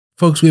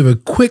Folks, we have a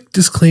quick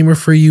disclaimer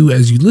for you.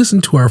 As you listen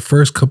to our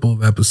first couple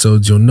of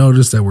episodes, you'll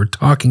notice that we're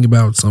talking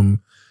about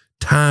some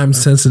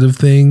time-sensitive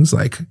things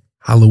like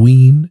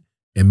Halloween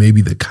and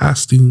maybe the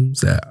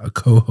costumes that a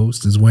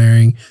co-host is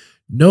wearing.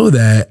 Know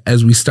that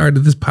as we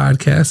started this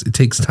podcast, it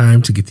takes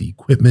time to get the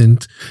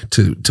equipment,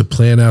 to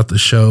plan out the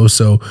show.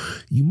 So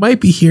you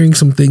might be hearing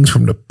some things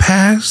from the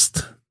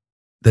past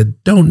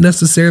that don't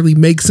necessarily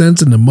make sense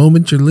in the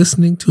moment you're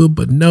listening to it,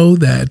 but know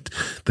that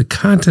the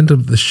content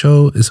of the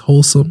show is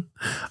wholesome,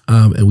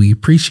 and we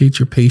appreciate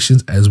your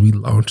patience as we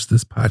launch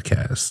this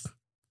podcast.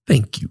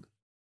 Thank you.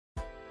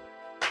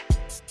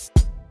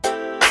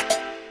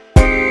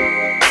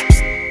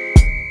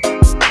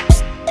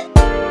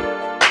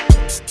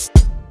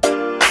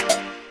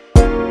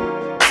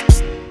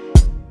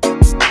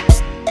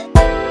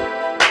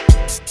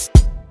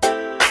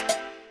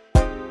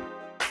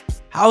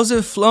 How's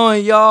it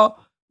flowing, y'all?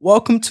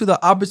 Welcome to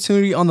the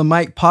Opportunity on the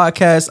Mic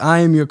podcast. I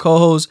am your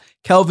co-host,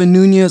 Kelvin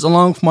Nunez,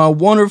 along with my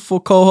wonderful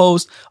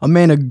co-host, a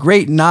man of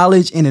great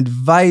knowledge and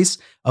advice,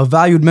 a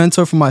valued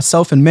mentor for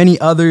myself and many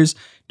others,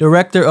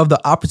 director of the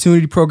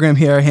Opportunity Program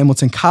here at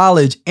Hamilton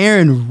College,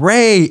 Aaron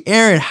Ray.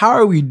 Aaron, how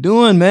are we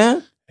doing,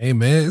 man? Hey,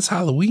 man, it's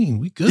Halloween.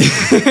 We good.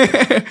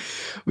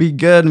 We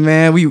good,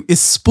 man. It's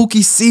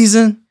spooky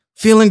season.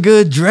 Feeling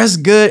good,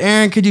 dressed good.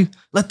 Aaron, could you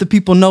let the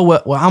people know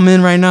what I'm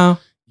in right now?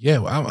 Yeah,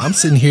 well, I'm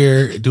sitting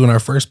here doing our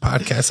first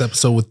podcast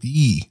episode with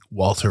the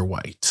Walter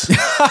White.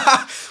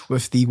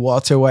 With the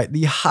Walter White,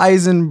 the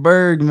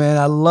Heisenberg, man.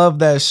 I love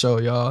that show,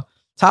 y'all.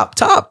 Top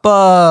three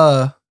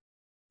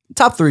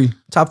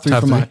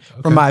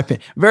from my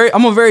opinion.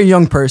 I'm a very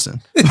young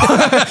person.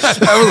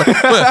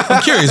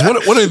 I'm curious.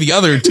 What are the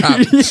other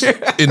tops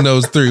in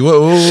those three?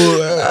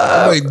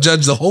 I might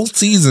judge the whole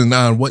season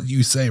on what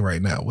you say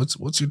right now.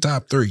 What's your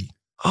top three?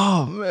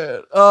 Oh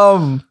man,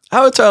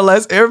 Avatar: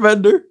 Last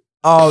Airbender.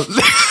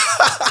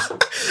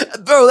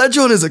 Bro, that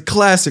joint is a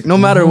classic. No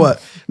matter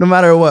what,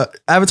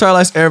 Avatar: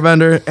 Last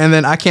Airbender, and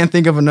then I can't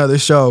think of another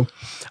show.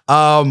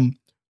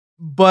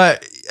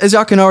 But as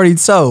y'all can already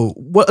tell,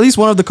 at least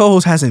one of the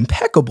co-hosts has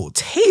impeccable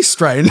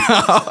taste right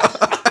now.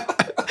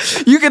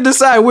 You can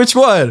decide which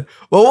one.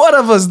 Well, one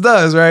of us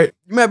does, right?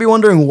 You might be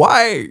wondering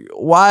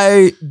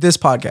why this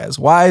podcast?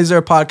 Why is there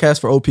a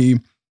podcast for OP?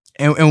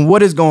 And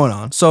what is going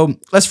on? So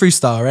let's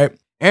freestyle, right?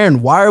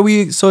 Aaron, why are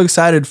we so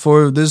excited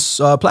for this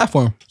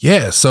platform?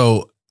 Yeah,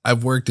 so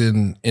I've worked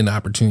in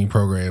opportunity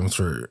programs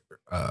for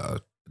a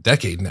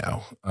decade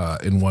now,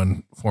 in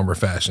one form or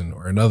fashion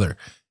or another.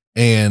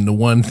 And the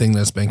one thing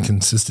that's been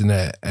consistent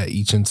at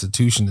each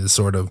institution is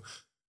sort of,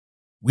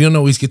 we don't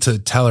always get to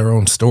tell our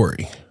own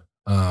story.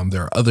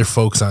 There are other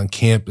folks on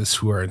campus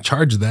who are in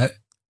charge of that,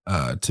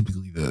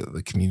 typically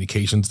the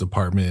communications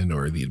department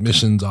or the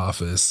admissions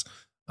office.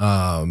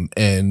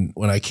 And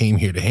when I came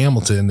here to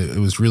Hamilton, it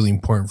was really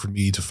important for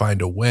me to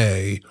find a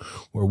way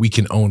where we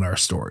can own our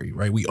story,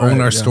 right? We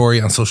own our story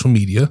on social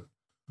media.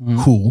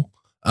 Mm-hmm. Cool.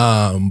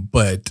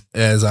 But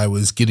as I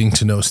was getting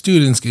to know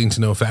students, getting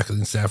to know faculty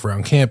and staff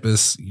around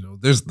campus,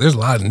 there's a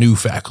lot of new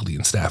faculty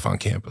and staff on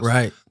campus,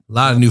 right? A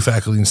lot of new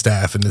faculty and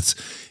staff. And it's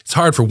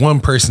hard for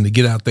one person to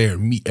get out there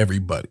and meet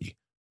everybody.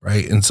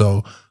 Right. And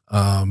so,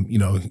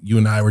 you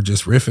and I were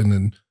just riffing,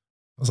 and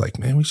I was like,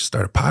 man, we should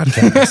start a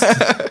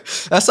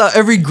podcast. That's how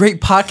every great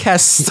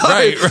podcast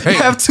starts. Right. I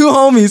have two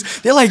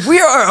homies. They're like, we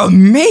are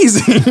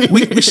amazing.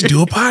 We should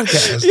do a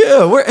podcast.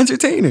 Yeah, we're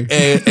entertainers.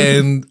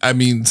 And I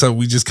mean, so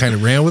we just kind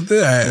of ran with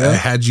it. I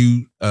had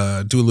you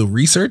do a little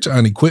research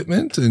on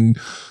equipment, and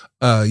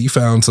you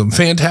found some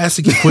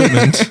fantastic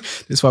equipment.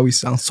 That's why we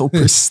sound so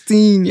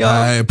pristine, y'all.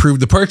 I approved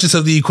the purchase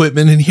of the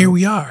equipment, and here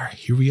we are.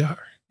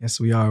 Yes,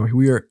 we are.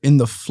 We are in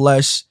the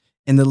flesh,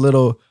 in the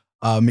little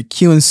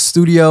McEwen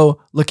studio,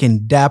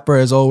 looking dapper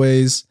as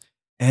always.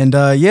 And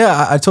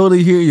I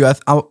totally hear you.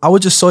 I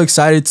was just so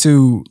excited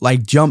to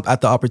jump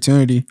at the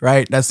opportunity,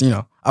 right? That's,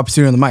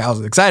 opportunity on the mic. I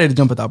was excited to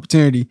jump at the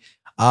opportunity.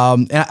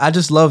 And I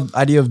just love the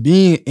idea of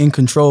being in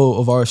control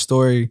of our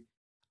story,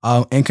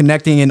 and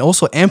connecting and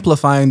also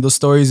amplifying the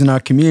stories in our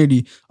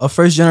community of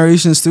first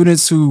generation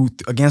students who,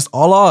 against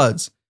all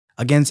odds,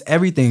 against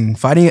everything,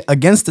 fighting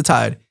against the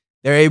tide,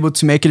 they're able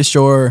to make it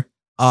ashore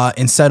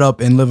and set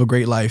up and live a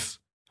great life.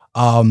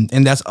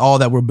 And that's all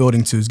that we're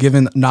building to, is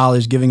giving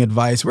knowledge, giving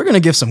advice. We're going to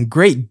give some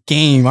great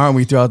game, aren't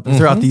we,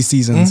 throughout these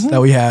seasons that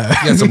we have.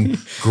 We got some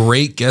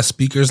great guest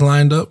speakers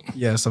lined up.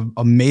 Yeah, some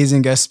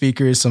amazing guest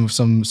speakers.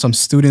 Some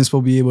students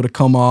will be able to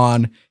come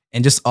on,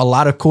 and just a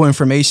lot of cool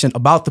information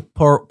about the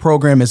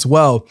program as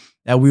well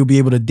that we'll be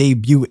able to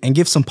debut and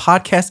give some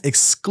podcast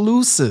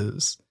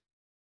exclusives.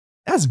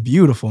 That's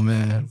beautiful,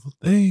 man.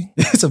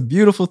 It's a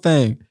beautiful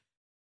thing.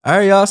 All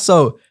right, y'all.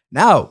 So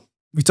now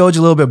we told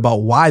you a little bit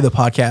about why the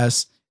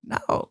podcast.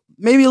 Now,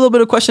 maybe a little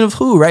bit of question of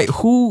who, right?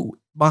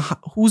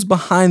 Who's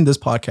behind this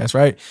podcast,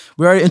 right?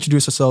 We already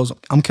introduced ourselves.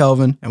 I'm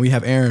Kelvin, and we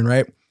have Aaron,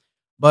 right?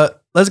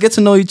 But let's get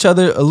to know each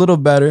other a little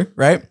better,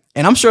 right?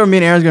 And I'm sure me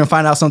and Aaron's going to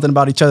find out something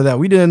about each other that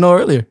we didn't know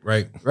earlier.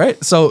 Right?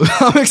 So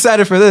I'm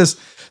excited for this.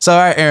 So, all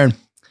right, Aaron,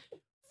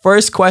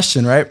 first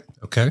question, right?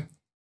 Okay.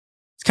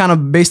 it's kind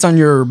of based on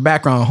your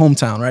background,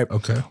 hometown, right?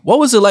 Okay. What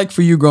was it like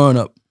for you growing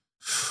up?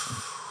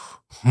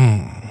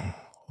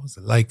 What was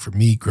it like for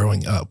me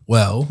growing up?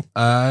 Well,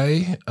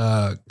 I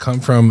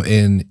come from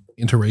an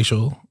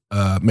interracial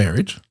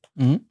marriage.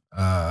 Mhm.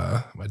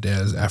 My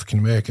dad is African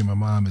American. My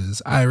mom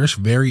is Irish,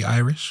 very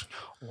Irish.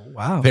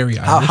 Wow. Very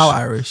Irish. How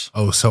Irish?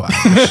 Oh, so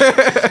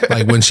Irish.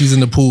 Like when she's in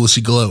the pool,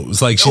 she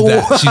glows. Like she's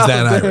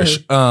that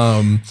Irish.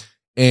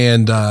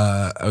 And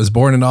I was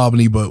born in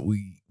Albany, but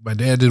my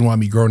dad didn't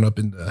want me growing up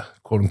in the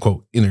quote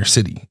unquote inner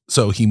city.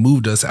 So he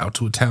moved us out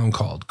to a town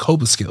called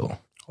Cobleskill.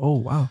 Oh,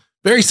 wow.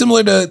 Very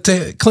similar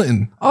to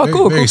Clinton. Oh, very,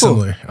 cool. Very cool.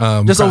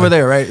 similar. Just over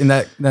there, right? In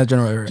that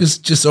general area.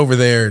 Just over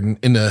there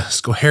in the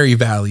Schoharie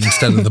Valley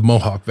instead of the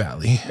Mohawk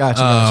Valley.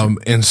 Gotcha.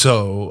 And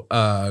so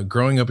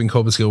growing up in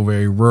Cobleskill,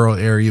 very rural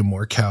area,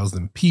 more cows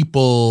than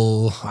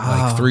people.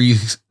 Wow. Like 3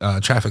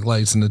 traffic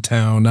lights in the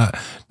town. Not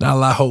a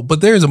lot of hope. But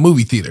there's a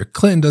movie theater.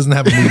 Clinton doesn't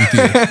have a movie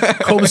theater.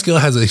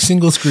 Cobleskill has a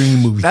single screen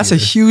movie That's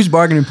theater. a huge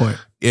bargaining point.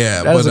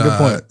 Yeah, that is a good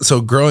point. So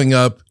growing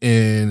up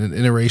in an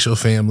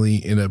interracial family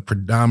in a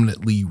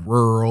predominantly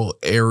rural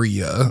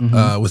area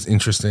was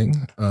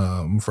interesting.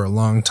 For a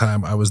long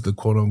time, I was the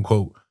quote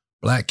unquote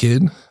black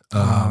kid.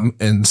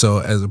 And so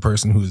as a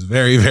person who is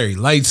very, very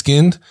light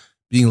skinned,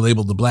 being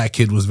labeled the black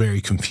kid was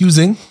very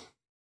confusing.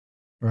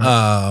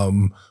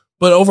 Right.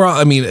 But overall,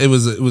 I mean, it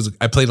was,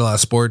 I played a lot of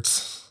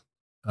sports.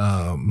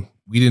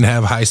 We didn't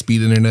have high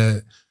speed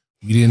internet.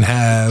 We didn't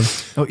have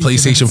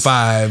PlayStation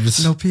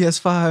 5s. No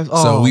PS5s.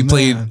 Oh, so we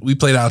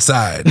played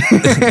outside. We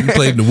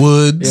played in the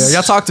woods. Yeah,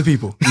 y'all talk to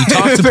people. We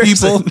talked to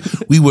people.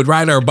 We would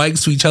ride our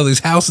bikes to each other's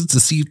houses to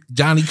see if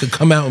Johnny could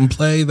come out and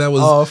play. That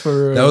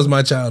was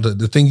my childhood.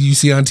 The things you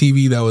see on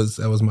TV, that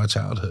was my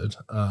childhood.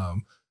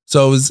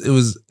 So it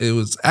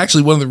was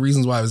actually one of the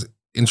reasons why I was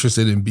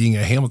interested in being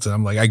at Hamilton.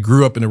 I'm like, I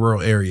grew up in a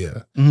rural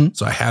area,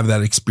 so I have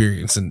that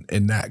experience,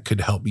 and that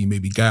could help me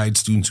maybe guide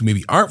students who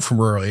maybe aren't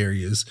from rural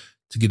areas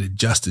to get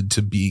adjusted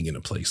to being in a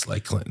place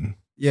like Clinton.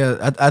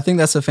 Yeah, I think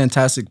that's a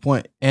fantastic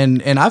point.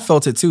 And I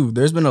felt it too.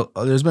 There's been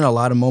a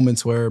lot of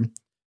moments where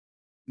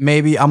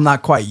maybe I'm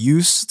not quite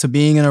used to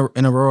being in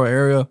a rural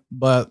area,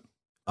 but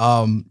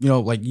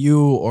like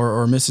you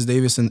or Mrs.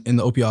 Davis in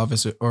the OP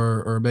office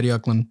or Betty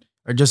Uckland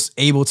are just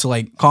able to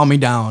like calm me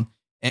down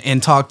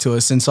and talk to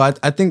us. And so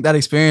I think that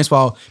experience,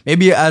 while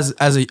maybe as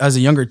a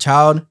younger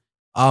child,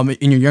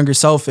 in your younger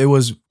self, it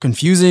was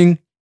confusing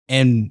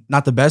and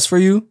not the best for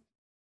you.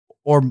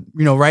 Or,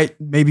 right,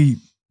 maybe.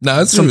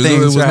 No, it's true. It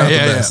was not the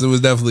best. It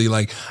was definitely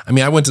like, I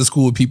mean, I went to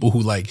school with people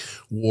who like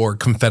wore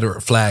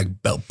Confederate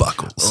flag belt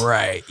buckles.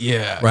 Right,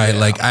 yeah. Right,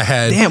 like I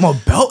had. Damn, a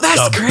belt?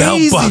 That's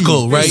crazy. Belt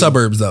buckle, right?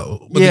 Suburbs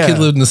though. But the kid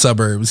lived in the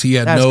suburbs. He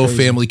had no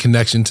family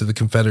connection to the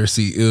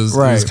Confederacy. It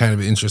was kind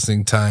of an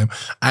interesting time.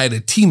 I had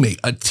a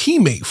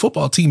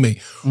football teammate.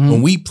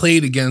 When we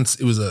played against,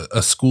 it was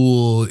a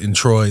school in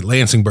Troy,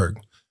 Lansingburg.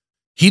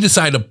 He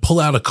decided to pull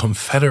out a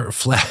Confederate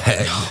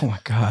flag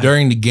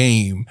during the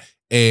game,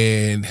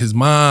 and his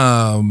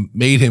mom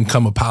made him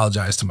come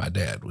apologize to my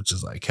dad, which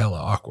is like hella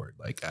awkward.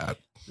 Like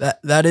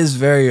that is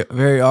very,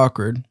 very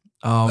awkward.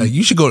 Like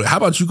you should how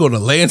about you go to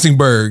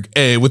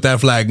Lansingburg with that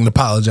flag and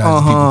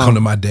apologize? People come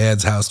to my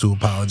dad's house to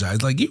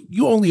apologize. Like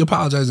you only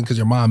apologizing because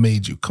your mom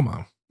made you. Come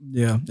on.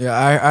 Yeah,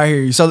 I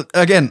hear you. So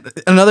again,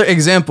 another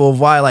example of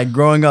why like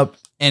growing up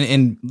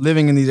and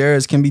living in these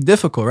areas can be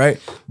difficult, right?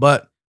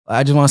 But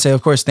I just want to say,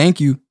 of course,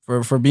 thank you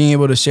for being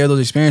able to share those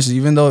experiences,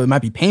 even though it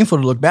might be painful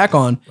to look back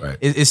on. Right.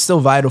 It's still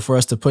vital for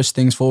us to push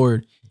things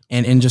forward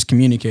and just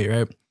communicate,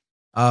 right?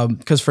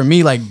 Because for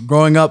me, like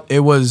growing up, I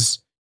was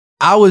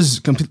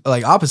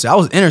like opposite. I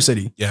was inner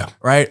city. Yeah.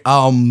 Right.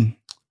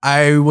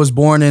 I was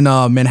born in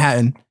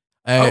Manhattan.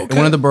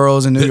 One of the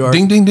boroughs in New York.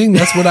 Ding, ding, ding.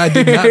 That's what I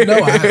did not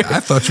know. I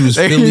thought you was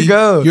Philly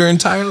your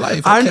entire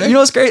life. Okay. You know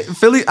what's great?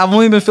 Philly, I've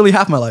only been Philly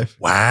half my life.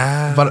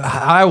 Wow. But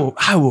I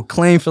will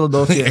claim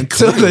Philadelphia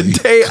until the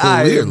day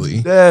I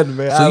am dead,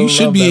 man. So you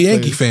should be a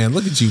Yankee fan.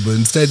 Look at you. But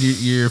instead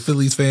you're a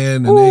Phillies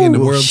fan and they in the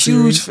World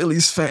Series. Huge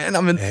Phillies fan.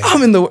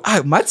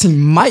 My team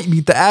might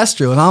beat the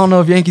Astros. I don't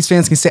know if Yankees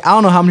fans can say, I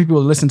don't know how many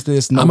people listen to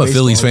this. I'm a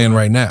Phillies fan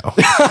right now.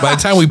 By the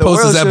time we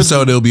post this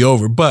episode, it'll be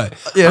over. But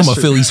I'm a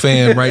Phillies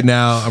fan right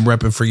now. I'm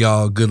repping for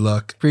y'all. Good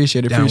luck.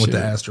 Appreciate it. Down with the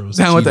Astros.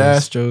 Down with the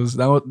Astros.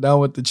 Down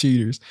with the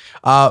cheaters.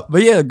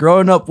 But yeah,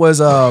 growing up was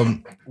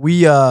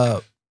we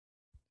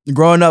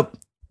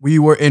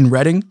were in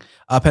Reading,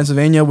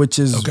 Pennsylvania, which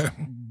is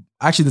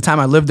actually the time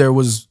I lived there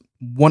was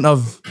one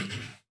of,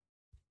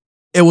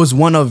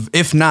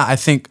 if not, I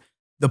think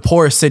the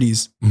poorest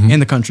cities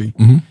in the country.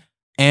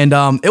 And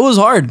it was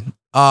hard.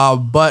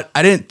 But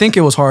I didn't think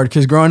it was hard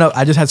because growing up,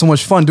 I just had so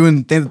much fun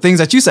doing things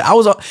that you said.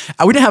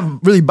 We didn't have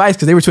really bikes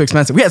because they were too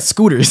expensive. We had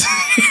scooters.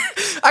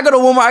 I go to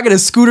Walmart, I get a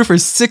scooter for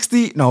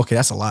 $60. No, okay,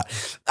 that's a lot.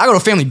 I go to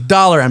Family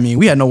Dollar. I mean,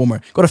 we had no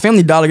Walmart. Go to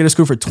Family Dollar, get a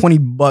scooter for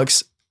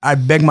 $20. I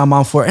begged my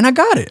mom for it and I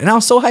got it. And I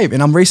was so hyped.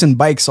 And I'm racing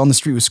bikes on the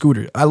street with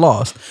scooter. I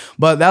lost.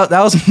 But that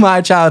was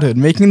my childhood,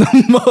 making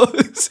the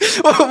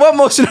most. What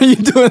motion are you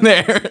doing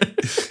there?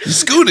 You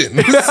scooting.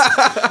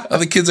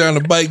 Other kids are on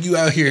the bike. You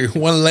out here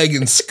one leg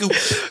and scoot.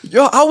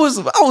 Yo, I was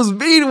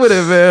mean with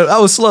it, man. I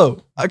was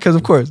slow because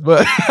of course,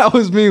 but I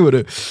was mean with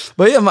it.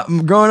 But yeah,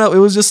 growing up, it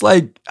was just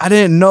like I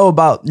didn't know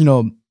about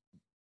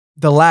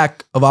the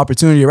lack of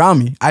opportunity around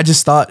me. I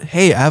just thought,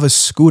 hey, I have a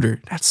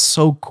scooter. That's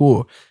so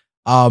cool.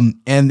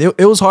 And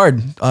it was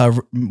hard.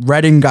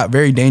 Reading got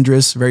very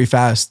dangerous, very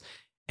fast.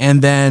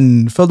 And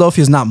then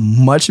Philadelphia is not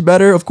much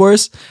better, of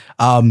course.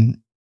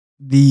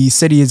 The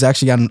city has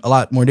actually gotten a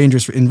lot more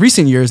dangerous in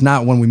recent years,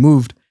 not when we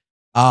moved.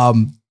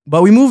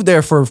 But we moved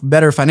there for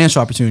better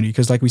financial opportunity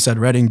because like we said,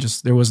 Reading,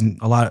 there wasn't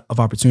a lot of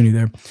opportunity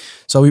there.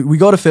 So we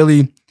go to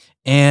Philly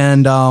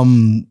and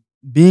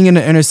being in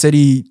the inner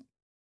city,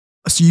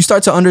 so you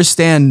start to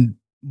understand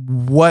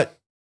what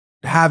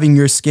having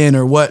your skin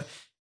or what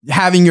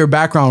having your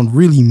background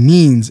really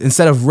means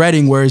instead of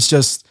Reading where it's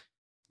just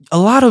a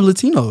lot of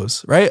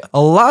Latinos, right? A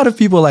lot of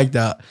people like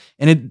that.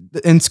 And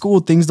in school,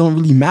 things don't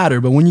really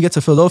matter. But when you get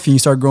to Philadelphia and you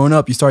start growing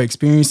up, you start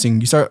experiencing,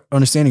 you start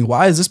understanding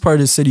why is this part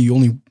of the city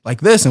only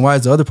like this? And why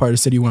is the other part of the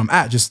city where I'm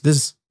at just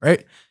this,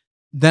 right?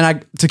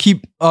 Then to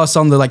keep us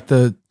on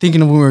the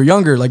thinking of when we were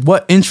younger, like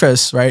what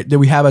interests, right, did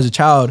we have as a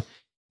child?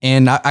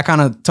 And I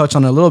kind of touched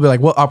on it a little bit, like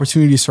what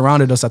opportunities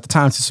surrounded us at the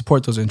time to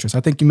support those interests. I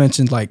think you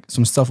mentioned like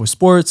some stuff with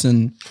sports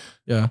and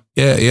yeah.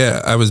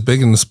 Yeah. I was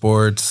big into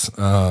sports.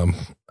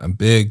 I'm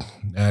big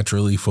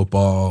naturally.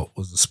 Football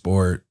was a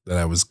sport that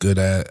I was good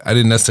at. I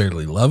didn't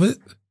necessarily love it,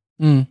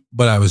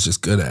 but I was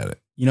just good at it.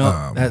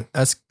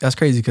 That's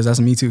crazy because that's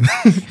me too.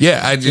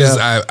 Yeah,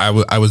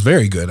 I was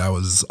very good. I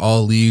was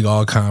all league,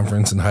 all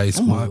conference in high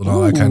school and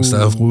all that kind of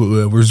stuff.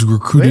 I was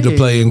recruited to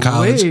play in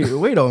college.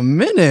 Wait a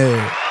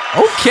minute.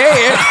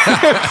 Okay,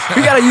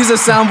 we gotta use a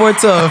soundboard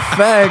to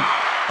effect.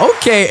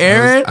 Okay,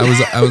 Aaron.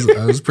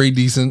 I was pretty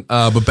decent,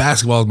 but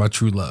basketball is my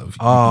true love.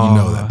 You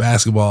know that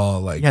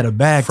basketball, like you had a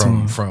bag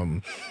from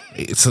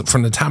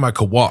the time I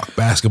could walk.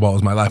 Basketball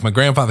was my life. My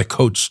grandfather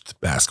coached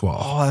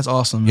basketball. Oh, that's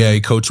awesome. Man. Yeah,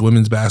 he coached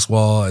women's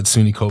basketball at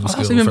SUNY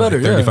Cobleskill for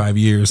like 35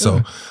 years.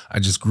 So I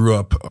just grew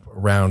up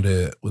around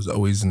it. Was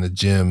always in the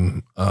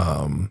gym.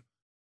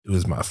 It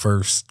was my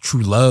first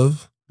true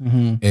love,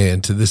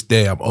 and to this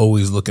day, I'm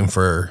always looking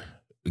for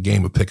a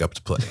game of pickup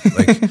to play.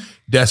 Like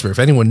desperate. If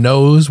anyone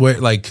knows where,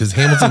 like, because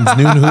Hamilton's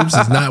Noon Hoops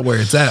is not where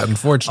it's at,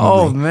 unfortunately.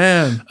 Oh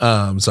man.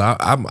 So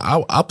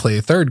I'll play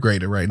a third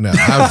grader right now.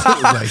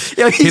 Like,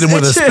 hit him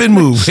with a spin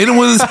move. Hit him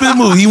with a spin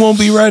move. He won't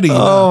be ready.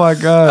 Oh my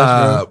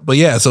gosh. But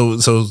yeah, so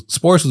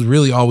sports was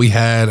really all we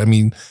had. I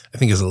mean, I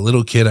think as a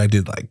little kid, I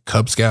did like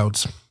Cub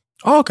Scouts.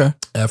 Oh, okay.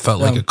 That felt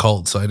like a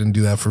cult, so I didn't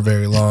do that for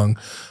very long.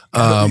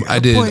 I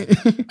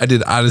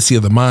did Odyssey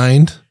of the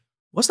Mind.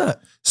 What's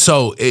that?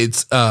 So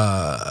it's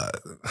that's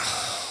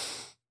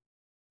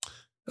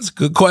a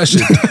good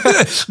question.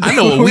 I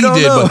know what we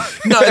did, but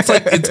no, it's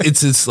like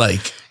it's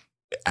like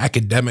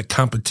academic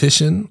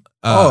competition.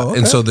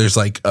 And so there's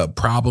like a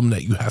problem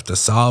that you have to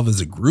solve as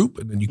a group,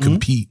 and then you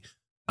compete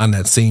on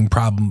that same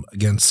problem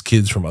against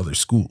kids from other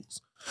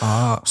schools.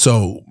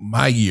 So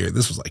my year,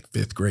 this was like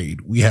 5th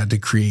grade, we had to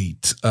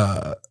create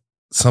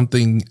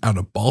something out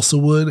of balsa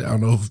wood. I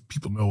don't know if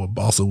people know what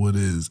balsa wood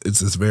is.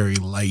 It's this very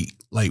light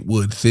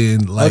wood,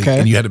 thin, light,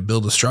 and you had to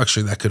build a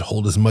structure that could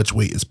hold as much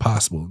weight as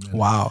possible.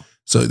 Wow.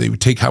 So they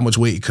would take how much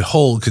weight it could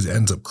hold because it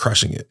ends up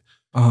crushing it.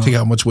 Take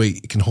how much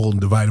weight it can hold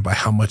and divide it by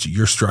how much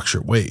your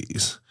structure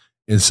weighs.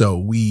 And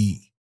so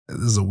this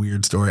is a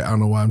weird story. I don't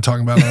know why I'm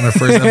talking about it on our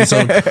first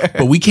episode,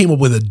 but we came up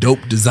with a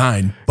dope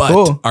design,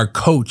 but our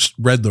coach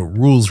read the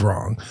rules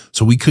wrong.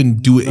 So we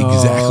couldn't do it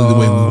exactly the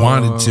way we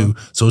wanted to.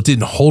 So it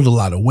didn't hold a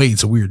lot of weight.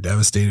 So we were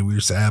devastated. We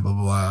were sad, blah,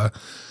 blah, blah.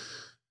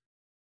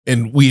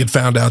 And we had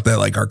found out that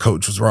like our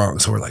coach was wrong.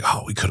 So we're like,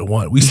 oh, we could have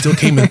won. We still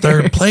came in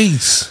 3rd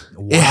place.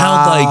 Wow. It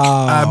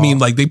held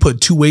like they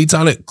put 2 weights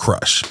on it,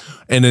 crush.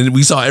 And then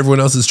we saw everyone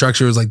else's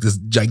structure was like this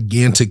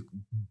gigantic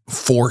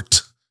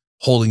fort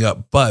holding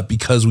up. But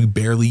because we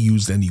barely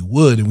used any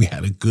wood and we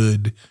had a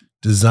good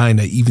design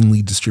that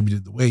evenly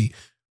distributed the weight,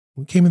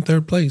 we came in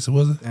 3rd place. It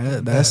wasn't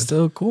that's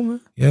still cool,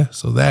 man. Yeah.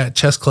 So that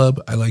chess club,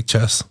 I like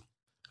chess.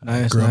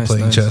 Nice. Grew up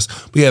playing chess.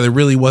 But yeah, there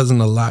really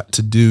wasn't a lot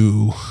to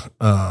do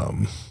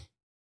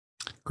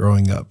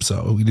growing up.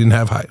 So we didn't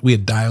have we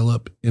had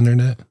dial-up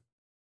internet.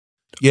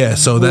 Yeah,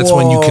 so that's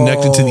when you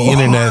connected to the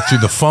internet through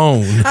the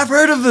phone. I've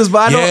heard of this, but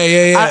I don't.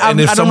 Yeah.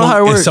 I don't know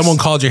how it works. If someone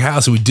called your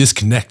house, it would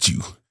disconnect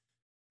you.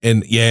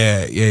 And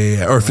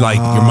yeah. Or if like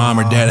your mom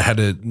or dad had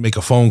to make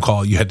a phone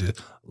call, you had to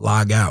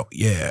log out.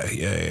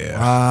 Yeah.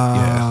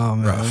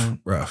 Wow, yeah.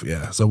 Rough.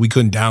 Yeah. So we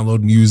couldn't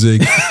download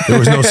music. There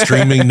was no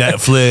streaming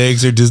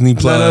Netflix or Disney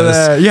Plus. None of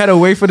that. You had to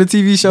wait for the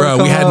TV show. Bro, to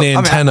come we had an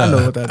antenna. I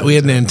know what that is. We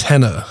had an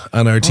antenna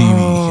on our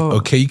TV.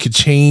 Okay, you could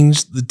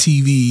change the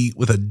TV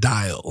with a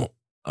dial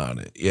on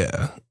it.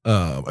 Yeah.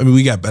 I mean,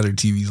 we got better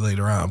TVs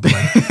later on, but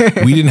like,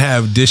 we didn't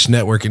have Dish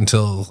Network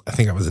until I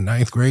think I was in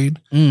 9th grade.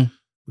 We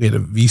had a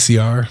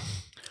VCR.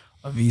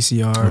 A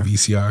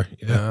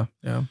VCR.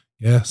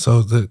 Yeah.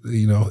 So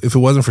if it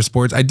wasn't for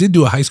sports, I did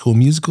do a High School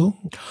Musical.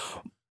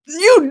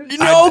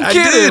 Kidding.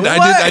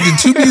 I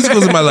did 2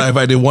 musicals in my life.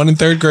 I did one in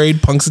 3rd grade,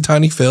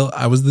 Punxsutawney Phil.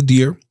 I was the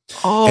deer.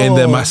 And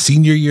then my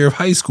senior year of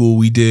high school,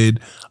 we did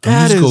a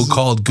musical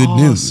called Good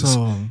News.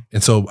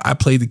 And so I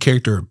played the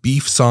character of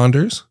Beef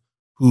Saunders,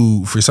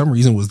 who for some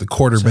reason was the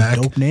quarterback.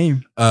 Dope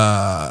name.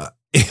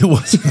 It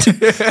wasn't.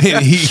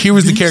 He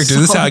was the character.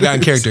 This is how I got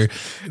in character.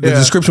 The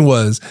description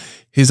was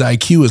his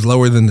IQ is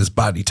lower than his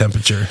body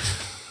temperature.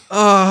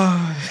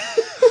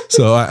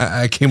 So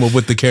I came up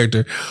with the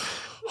character.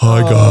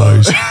 Hi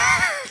guys,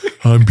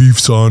 I'm Beef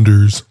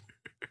Saunders.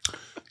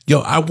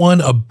 Yo, I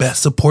won a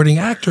Best Supporting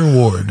Actor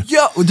award.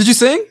 Yo, did you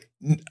sing?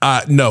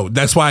 No,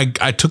 that's why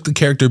I took the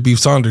character Beef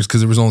Saunders,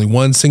 because there was only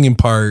one singing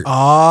part,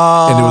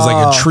 and it was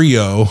like a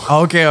trio.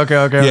 Okay.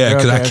 Yeah,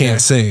 because I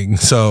can't sing,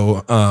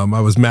 so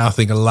I was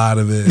mouthing a lot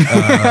of it.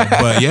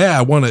 But yeah,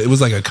 I won it. It was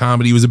like a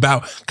comedy. It was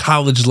about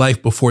college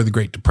life before the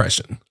Great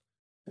Depression.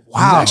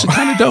 Wow, actually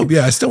kind of dope.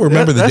 Yeah, I still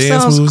remember the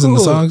dance moves and the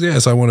songs. Yeah,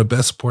 so I won a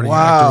Best Supporting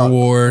Actor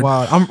award.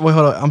 Wow. Wait,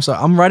 hold on. I'm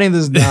sorry. I'm writing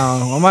this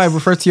down. I might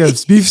refer to you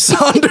as Beef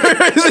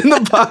Saunders in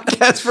the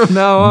podcast from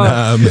now on.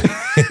 Nah,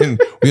 man,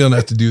 we don't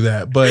have to do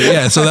that. But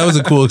yeah, so that was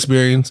a cool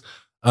experience.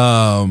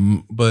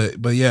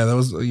 But yeah, that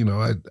was,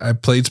 I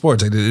played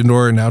sports. I did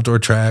indoor and outdoor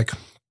track.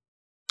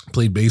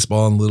 Played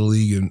baseball in Little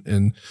League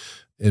and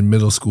in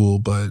middle school,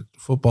 but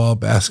football,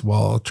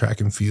 basketball, track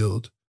and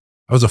field.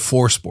 I was a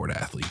 4-sport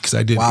athlete because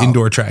I did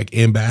indoor track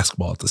and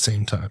basketball at the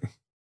same time.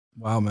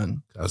 Wow,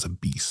 man. I was a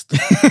beast.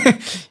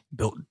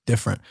 Built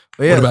different.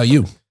 But yeah, what about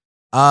you?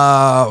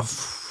 I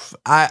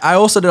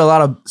also did a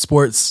lot of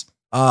sports.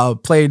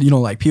 Played,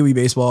 like Pee Wee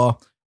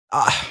baseball.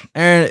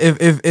 And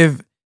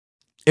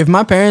if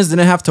my parents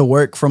didn't have to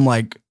work from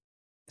like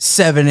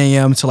 7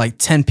 a.m. to like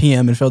 10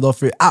 p.m. in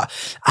Philadelphia, I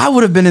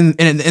would have been in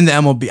the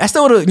MLB. I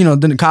still would have,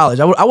 done college.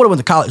 I would have went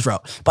the college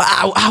route, but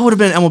I would have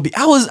been in MLB.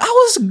 I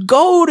was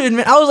golden,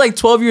 man. I was like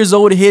 12 years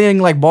old hitting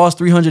like balls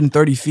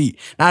 330 feet.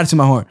 Not to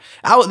my horn.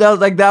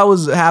 That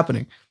was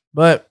happening.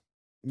 But,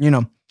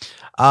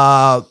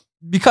 because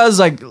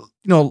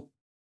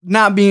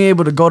not being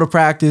able to go to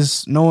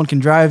practice, no one can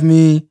drive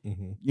me.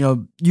 Mm-hmm.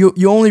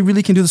 You only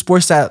really can do the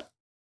sports that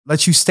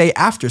let you stay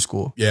after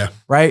school. Yeah.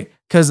 Right?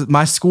 Because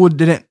my school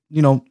didn't,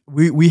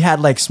 we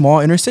had like small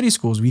inner city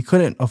schools. We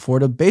couldn't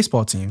afford a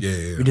baseball team.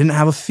 Yeah. We didn't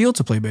have a field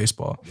to play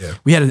baseball. Yeah.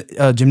 We had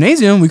a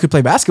gymnasium. We could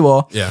play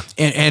basketball. Yeah.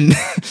 And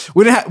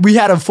we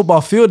had a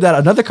football field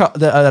that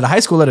that a high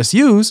school let us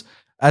use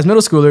as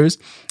middle schoolers.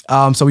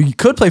 So we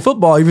could play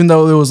football, even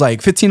though there was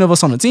like 15 of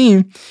us on the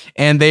team.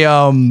 And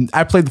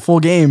I played the full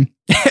game,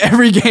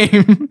 every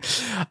game.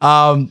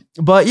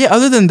 But yeah,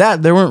 other than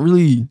that, there weren't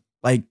really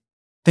like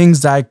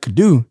things that I could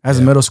do as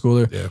a middle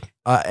schooler. Yeah.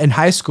 In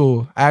high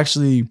school, I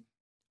actually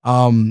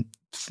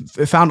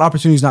found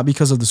opportunities not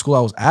because of the school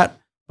I was at,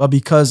 but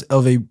because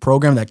of a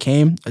program that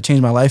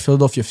changed my life.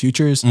 Philadelphia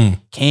Futures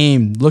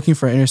came looking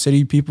for inner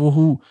city people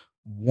who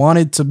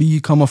wanted to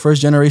become a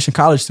first generation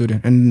college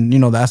student. And,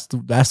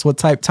 that's what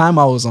type time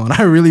I was on.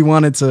 I really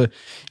wanted to,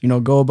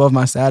 go above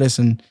my status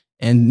and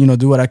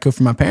do what I could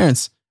for my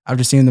parents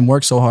after seeing them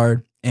work so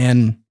hard.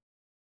 And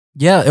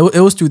yeah,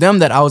 it was through them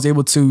that I was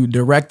able to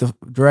direct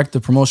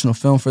the promotional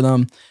film for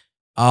them.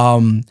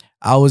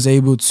 I was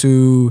able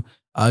to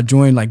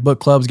join like book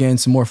clubs, getting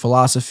some more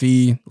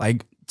philosophy,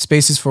 like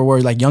spaces for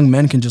where like young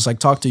men can just like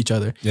talk to each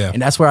other. Yeah.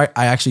 And that's where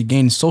I actually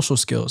gained social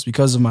skills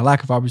because of my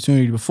lack of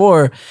opportunity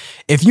before.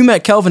 If you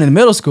met Kelvin in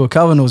middle school,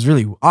 Kelvin was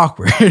really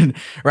awkward,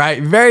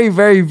 right? Very,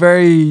 very,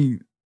 very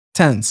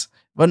tense.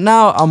 But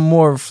now I'm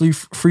more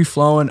free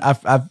flowing.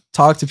 I've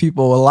talked to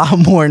people a lot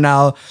more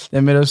now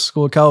than middle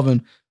school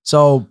Kelvin.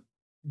 So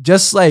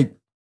just like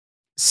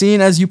seeing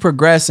as you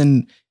progress,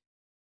 and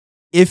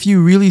if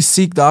you really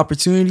seek the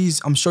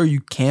opportunities, I'm sure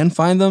you can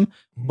find them,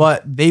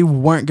 but they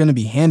weren't going to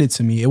be handed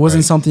to me. It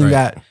wasn't something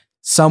that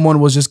someone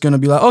was just going to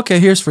be like, okay,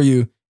 here's for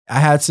you. I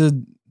had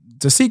to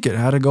seek it. I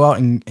had to go out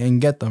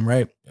and get them.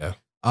 Right. Yeah.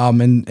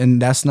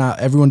 And that's not,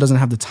 everyone doesn't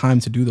have the time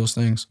to do those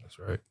things. That's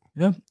right.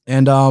 Yeah.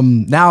 And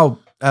now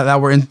that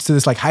we're into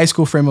this like high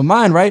school frame of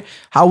mind, right?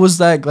 How was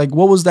that? Like,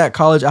 what was that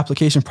college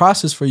application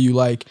process for you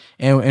like?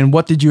 And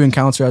what did you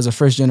encounter as a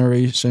first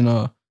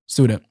generation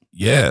student?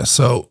 Yeah.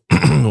 So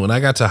when I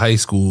got to high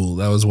school,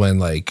 that was when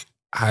like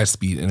high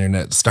speed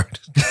internet started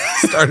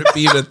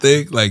being a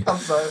thing. Like, I'm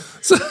sorry.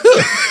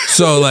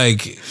 So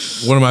like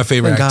one of my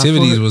favorite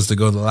activities was to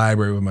go to the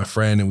library with my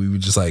friend, and we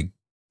would just like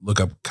look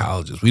up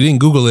colleges. We didn't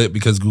Google it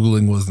because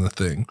Googling wasn't a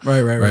thing.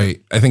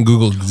 Right. I think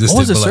Google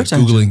existed, but like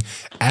Googling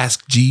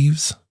Ask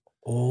Jeeves.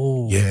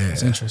 Oh, yeah.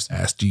 That's interesting.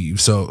 Ask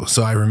Jeeves. So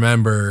I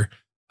remember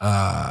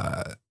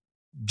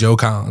Joe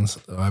Collins,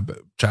 my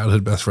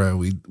childhood best friend,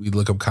 we'd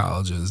look up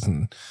colleges.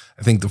 And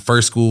I think the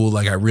first school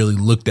like I really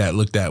looked at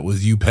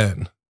was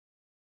UPenn.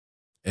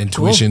 And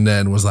tuition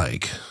then was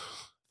like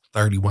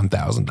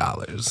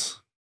 $31,000.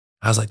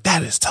 I was like,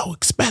 that is so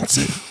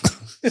expensive.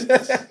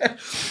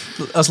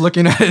 Us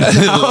looking at it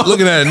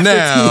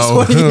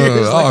now. 15, 20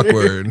 years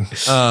awkward.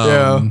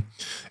 Yeah.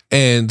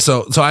 And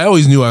so I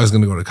always knew I was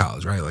going to go to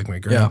college, right? Like my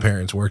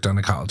grandparents worked on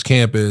a college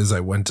campus.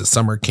 I went to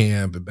summer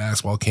camp and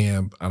basketball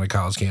camp on a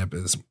college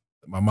campus.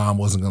 My mom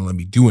wasn't going to let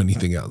me do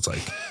anything else.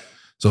 Like,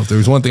 So if there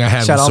was one thing I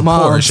had Shout was out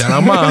support. moms. Shout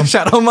out moms.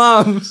 Shout out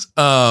moms.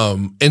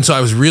 And so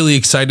I was really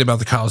excited about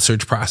the college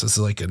search process as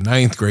like a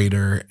 9th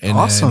grader. And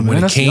Awesome, then when man.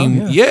 it That's came,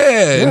 young,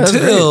 yeah. That's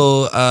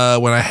until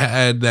when I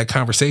had that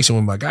conversation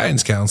with my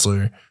guidance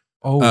counselor,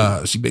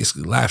 Oh, she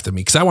basically laughed at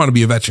me because I want to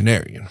be a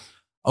veterinarian.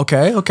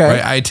 okay. Right?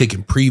 I had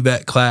taken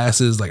pre-vet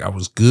classes. Like I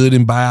was good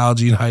in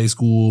biology in high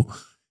school.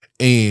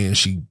 And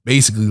she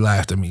basically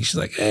laughed at me. She's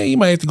like, hey, you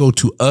might have to go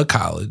to a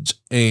college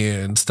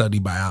and study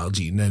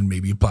biology and then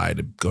maybe apply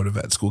to go to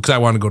vet school. Because I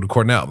want to go to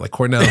Cornell. Like,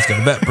 Cornell's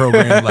got a vet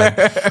program. Like,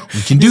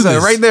 we can do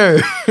this. Right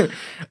there.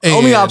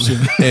 Only option.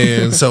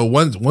 And so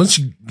once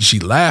she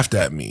laughed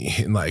at me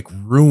and like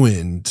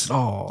ruined,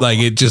 like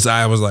it just,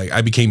 I was like,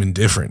 I became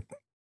indifferent.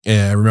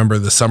 And I remember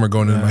the summer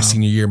going into my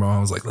senior year, my mom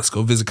was like, let's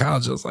go visit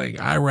college. I was like,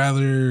 I'd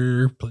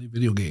rather play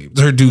video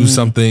games or do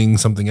something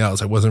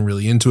else. I wasn't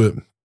really into it.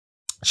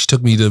 She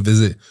took me to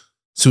visit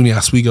SUNY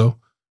Oswego,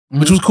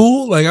 which was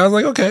cool. Like, I was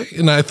like, okay.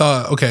 And I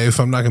thought, okay, if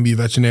I'm not going to be a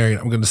veterinarian,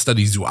 I'm going to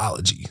study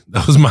zoology.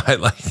 That was my,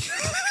 like,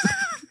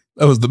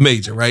 that was the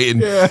major, right?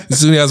 And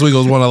SUNY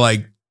Oswego is one of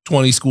like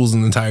 20 schools in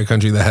the entire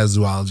country that has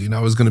zoology. And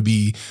I was going to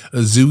be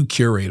a zoo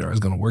curator. I was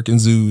going to work in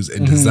zoos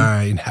and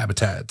design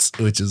habitats,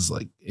 which is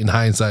like, in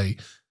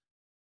hindsight,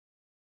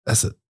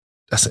 that's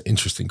an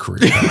interesting career.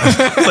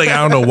 Like,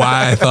 I don't know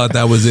why I thought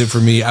that was it for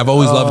me. I've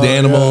always loved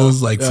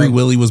animals. Like Free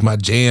Willy was my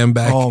jam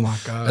back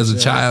as a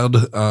child.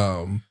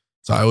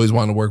 So I always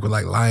wanted to work with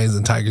like lions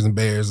and tigers and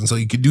bears. And so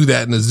you could do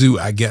that in a zoo,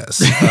 I guess.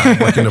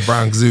 Work in the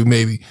Bronx Zoo,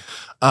 maybe.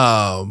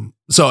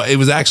 So it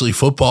was actually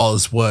football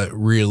is what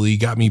really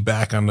got me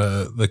back on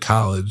the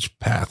college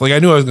path. Like I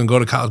knew I was going to go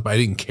to college, but I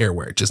didn't care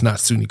where, just not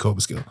SUNY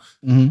Cobleskill.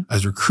 I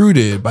was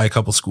recruited by a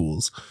couple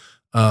schools.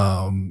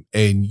 And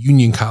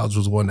Union College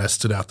was one that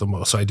stood out the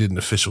most. So I did an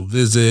official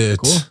visit.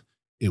 Cool.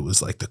 It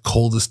was like the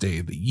coldest day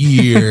of the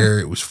year.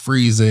 It was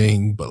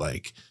freezing, but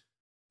like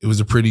it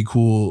was a pretty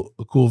cool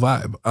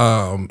vibe.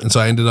 And so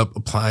I ended up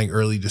applying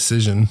early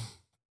decision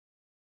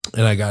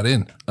and I got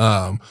in.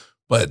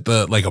 But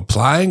the like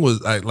applying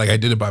was I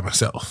did it by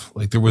myself.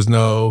 Like there was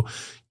no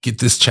get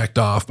this checked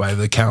off by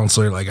the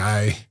counselor. Like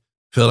I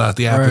filled out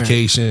the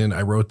application.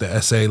 I wrote the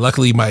essay.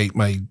 Luckily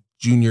my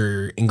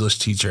junior English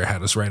teacher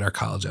had us write our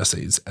college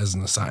essays as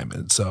an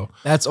assignment. So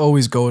that's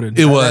always golden.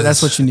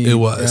 That's what you need. It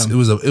was. Yeah.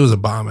 It was a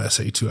bomb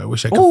essay too. I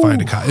wish I could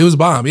find a copy. It was a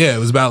bomb. Yeah. It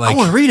was about like I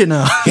want to read it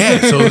now.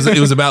 Yeah. So it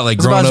was about like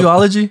growing up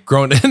zoology.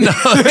 No,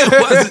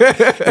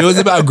 it was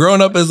about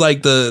growing up as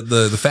like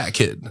the fat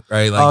kid,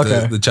 right?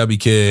 Like the chubby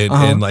kid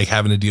and like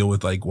having to deal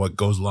with like what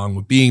goes along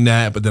with being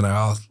that. But then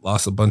I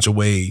lost a bunch of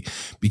weight,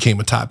 became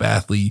a top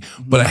athlete,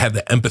 but I had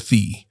the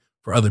empathy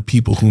for other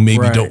people who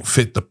maybe don't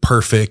fit the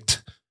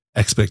perfect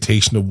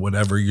expectation of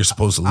whatever you're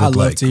supposed to look like. I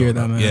love to hear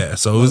that, man. Yeah,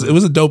 so it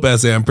was a dope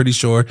essay. I'm pretty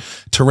sure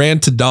Taran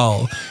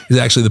Tadal is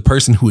actually the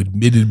person who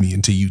admitted me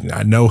into Union.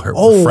 I know her.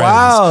 Oh,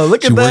 wow.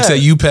 Look at that. She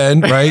works at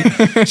UPenn,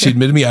 right? She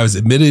admitted me. I was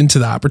admitted into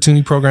the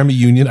opportunity program at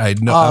Union. I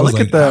was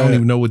like, I don't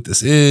even know what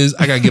this is.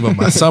 I got to give up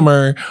my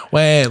summer.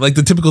 Like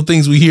the typical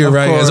things we hear,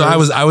 right? And so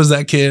I was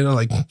that kid. I'm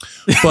like,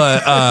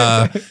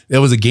 but it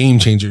was a game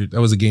changer. That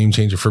was a game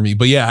changer for me.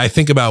 But yeah, I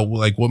think about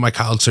like what my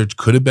college search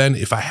could have been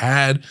if I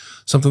had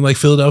something like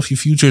Philadelphia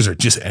Futures or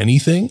just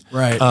anything.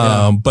 Right.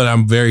 But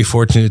I'm very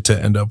fortunate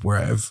to end up where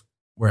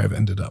I've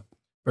ended up.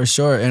 For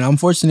sure. And I'm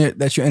fortunate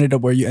that you ended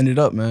up where you ended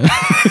up, man.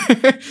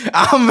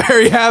 I'm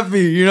very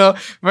happy, you know.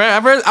 At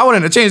first, I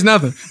wouldn't have changed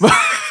nothing.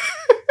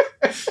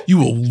 You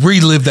will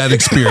relive that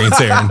experience,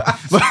 Aaron.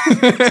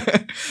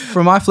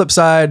 From my flip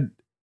side,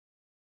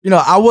 you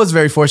know, I was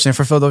very fortunate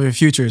for Philadelphia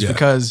Futures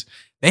because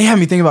they had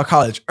me think about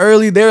college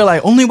early. They were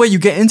like, only way you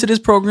get into this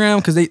program,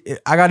 because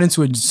I got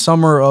into it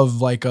summer of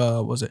like, I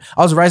was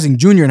a rising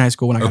junior in high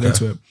school when I got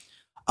into it.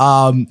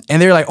 And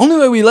they're like, only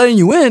way we letting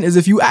you in is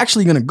if you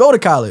actually going to go to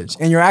college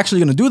and you're actually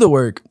going to do the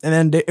work. And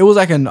then it was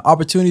like an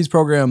opportunities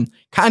program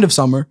kind of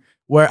summer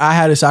where I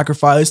had to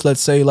sacrifice,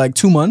 let's say like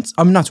 2 months.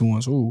 I mean, not 2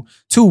 months,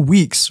 2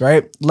 weeks,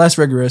 right? Less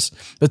rigorous,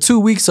 but 2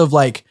 weeks of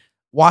like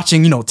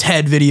watching, you know,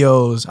 TED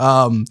videos,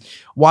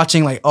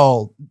 watching like,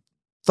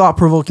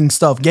 thought-provoking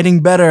stuff, getting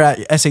better at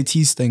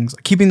SATs things,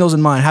 keeping those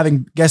in mind,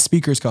 having guest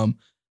speakers come.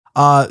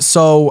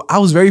 So I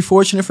was very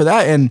fortunate for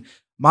that. And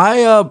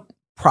my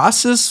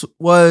process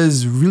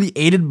was really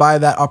aided by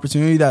that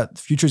opportunity that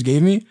Futures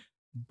gave me.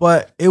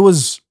 But it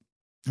was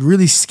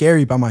really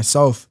scary by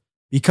myself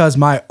because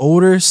my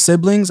older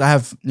siblings, I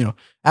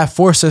have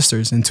 4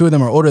 sisters and 2 of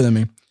them are older than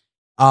me.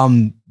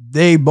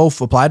 They both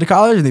applied to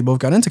college and they both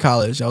got into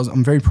college.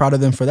 I'm very proud of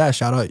them for that.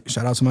 Shout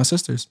out to my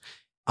sisters.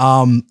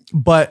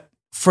 But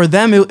for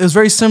them, it was a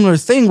very similar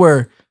thing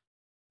where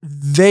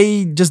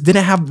they just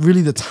didn't have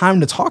really the time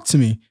to talk to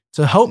me,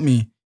 to help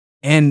me.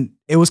 And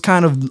it was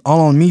kind of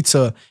all on me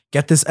to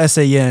get this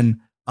essay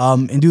in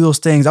and do those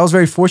things. I was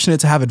very fortunate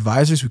to have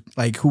advisors who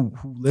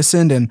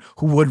listened and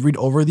who would read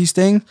over these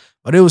things,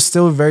 but it was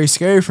still very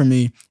scary for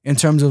me in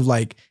terms of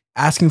like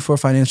asking for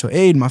financial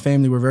aid. My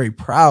family were very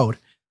proud.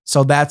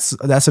 So that's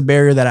a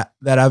barrier that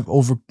I've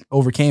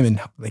overcame, and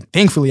like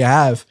thankfully I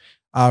have,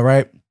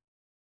 right?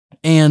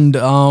 And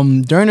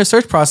during the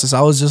search process,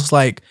 I was just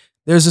like,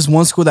 there's this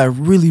one school that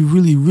really,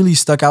 really, really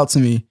stuck out to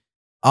me.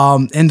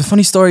 And the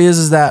funny story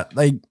is that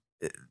like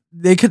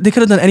they could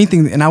have done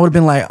anything, and I would have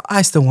been like,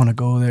 I still want to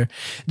go there.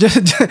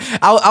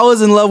 I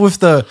was in love with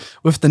the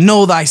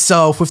know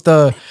thyself, with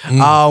the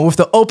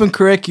open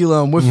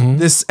curriculum, with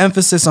this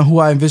emphasis on who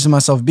I envision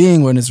myself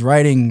being when it's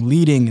writing,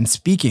 leading, and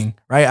speaking.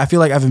 Right, I feel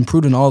like I've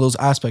improved in all those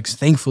aspects.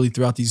 Thankfully,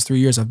 throughout these 3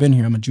 years I've been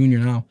here, I'm a junior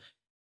now.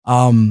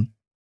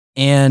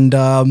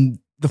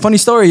 The funny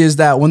story is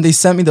that when they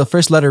sent me the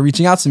first letter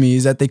reaching out to me,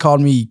 is that they called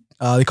me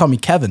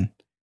Kevin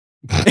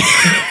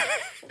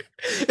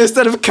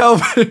instead of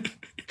Kelvin.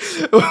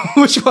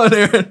 Which one,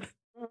 Aaron?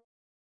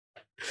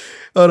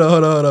 Hold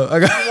on. I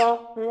got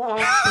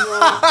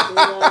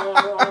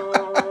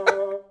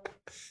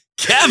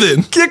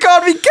Kevin. You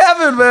called me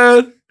Kevin,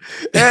 man.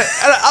 And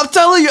I'm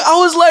telling you, I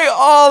was like,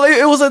 oh,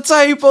 it was a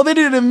typo. They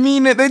didn't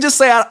mean it. They just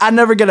say I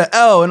never get an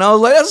L, and I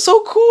was like, that's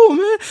so cool,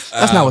 man.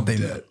 That's not what they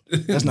meant.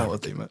 That's not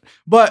what they meant.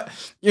 But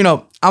you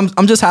know,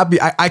 I'm just happy.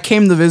 I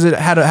came to visit.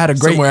 Had a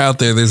great. Somewhere out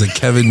there, there's a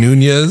Kevin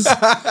Nunez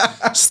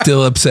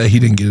still upset he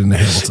didn't get into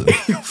Hamilton.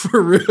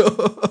 For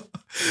real.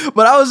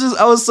 But I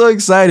was so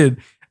excited.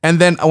 And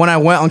then when I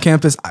went on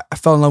campus, I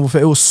fell in love with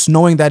it. It was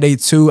snowing that day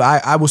too.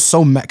 I was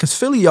so mad because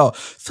Philly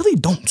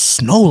don't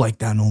snow like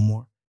that no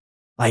more.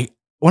 Like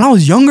when I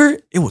was younger,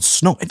 it would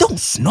snow. It don't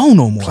snow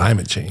no more.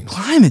 Climate change.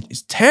 Climate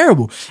is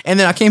terrible. And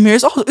then I came here.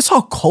 It's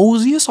all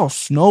cozy. It's all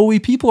snowy.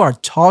 People are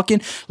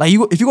talking. Like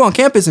if you go on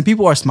campus and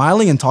people are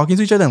smiling and talking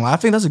to each other and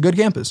laughing, that's a good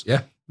campus.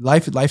 Yeah.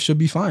 Life should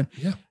be fine.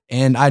 Yeah.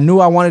 And I knew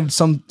I wanted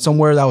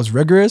somewhere that was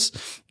rigorous.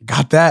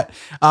 Got that.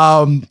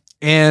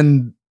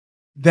 And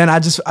then I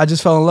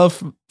just fell in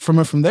love from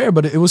it from there.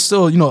 But it was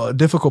still, a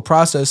difficult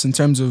process in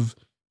terms of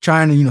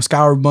trying to,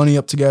 scour money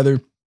up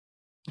together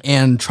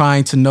and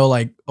trying to know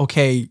like,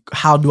 okay,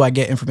 how do I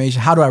get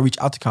information? How do I reach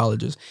out to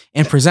colleges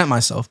and present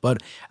myself?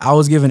 But I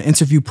was given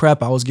interview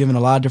prep. I was given a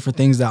lot of different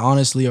things that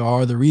honestly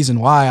are the reason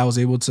why I was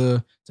able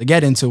to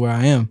get into where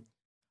I am.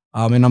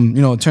 And I'm,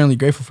 eternally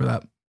grateful for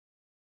that.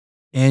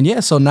 And yeah,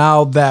 so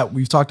now that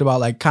we've talked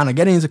about like kind of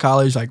getting into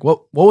college, like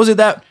what was it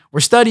that we're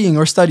studying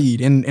or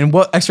studied, and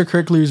what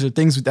extracurriculars or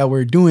things that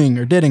we're doing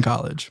or did in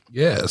college?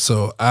 Yeah,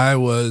 so I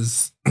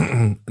was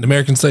an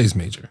American Studies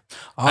major.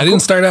 Oh, I didn't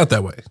start out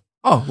that way.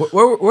 Oh,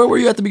 where were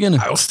you at the beginning?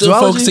 I was still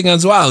focusing on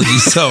zoology,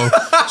 so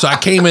I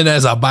came in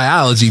as a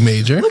biology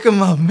major. Look at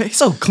my man, he's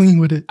so clean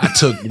with it. I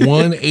took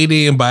one 8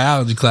 a.m.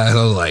 biology class.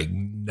 I was like,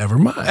 never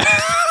mind.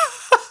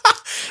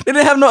 They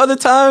didn't have no other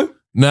time?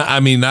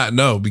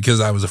 No,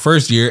 because I was a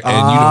first year and you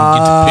don't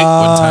get to pick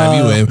what time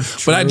you in.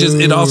 But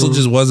it also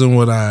just wasn't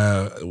what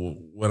I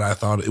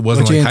thought. It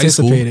wasn't like high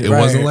school. It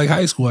wasn't like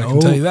high school. I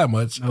can tell you that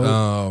much.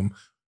 Nope.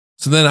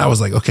 So then I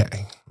was like,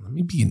 okay, let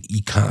me be an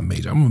econ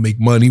major. I'm gonna make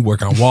money,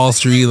 work on Wall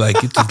Street.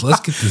 Like, let's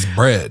get this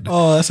bread.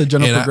 Oh, that's a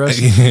general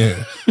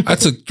progression. I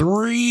took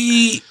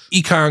 3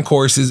 econ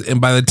courses,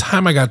 and by the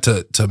time I got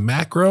to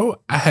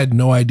macro, I had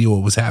no idea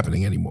what was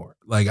happening anymore.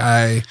 Like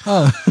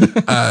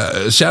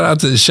shout out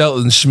to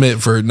Shelton Schmidt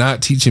for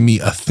not teaching me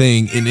a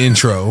thing in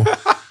intro,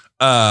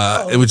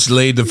 which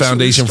laid the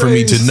foundation for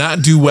me to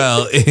not do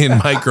well in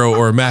micro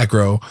or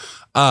macro.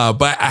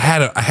 But I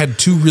had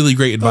 2 really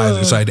great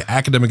advisors. So I had an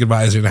academic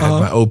advisor and I had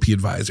my OP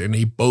advisor, and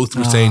they both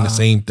were saying the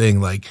same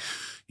thing. Like,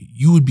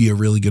 you would be a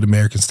really good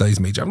American Studies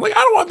major. I'm like, I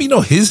don't want to be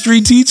no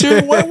history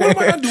teacher. What am I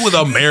going to do with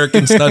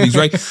American Studies,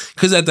 right?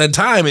 Because at that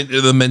time,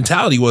 the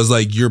mentality was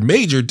like, your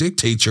major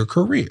dictates your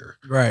career.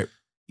 Right.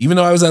 Even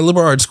though I was at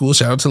liberal arts school,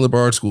 shout out to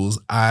liberal arts schools,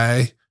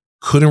 I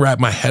couldn't wrap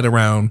my head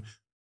around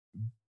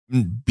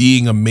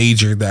being a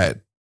major that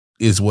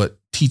is what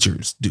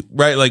teachers do,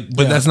 right? Like,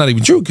 but that's not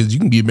even true, because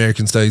you can be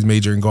American Studies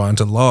major and go on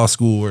to law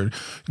school or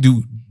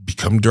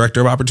become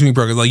director of opportunity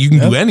programs. Like, you can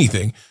do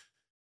anything.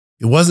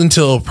 It wasn't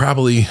until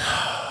probably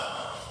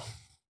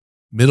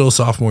middle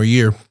sophomore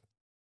year,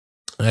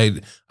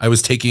 I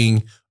was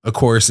taking a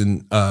course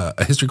in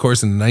a history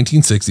course in the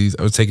 1960s.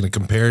 I was taking a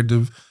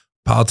comparative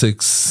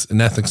politics and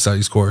ethnic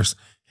studies course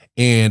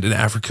and an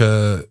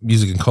Africa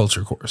music and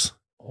culture course.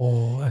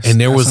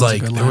 And there was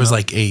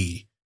like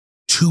a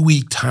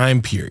 2-week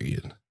time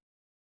period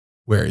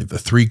where the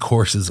 3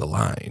 courses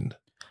aligned.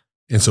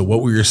 And so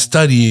what we were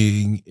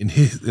studying in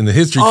the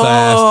history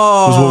class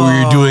was what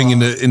we were doing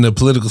in the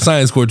political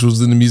science course,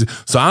 was in the music.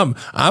 So I'm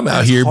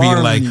out here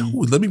being like,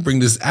 let me bring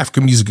this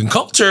African music and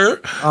culture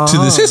to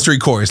this history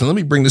course, and let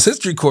me bring this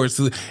history course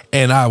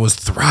and I was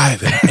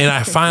thriving. And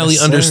I finally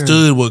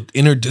understood what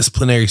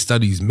interdisciplinary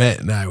studies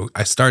meant. And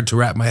I started to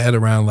wrap my head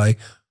around like,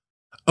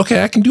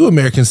 okay, I can do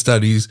American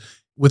Studies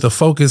with a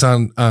focus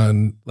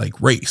on like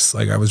race.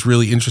 Like, I was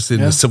really interested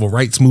in the civil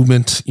rights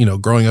movement,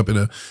 growing up in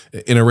a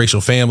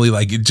interracial family.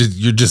 Like,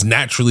 you're just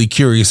naturally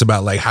curious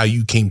about like how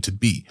you came to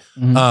be.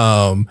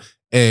 Mm-hmm.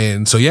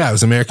 And so, I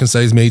was an American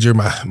Studies major.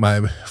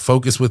 My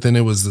focus within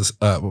it was this,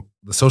 the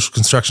social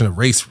construction of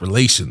race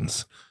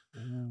relations.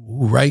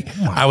 Ooh, right.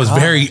 Oh, I was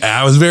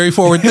very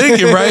forward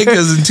thinking, right?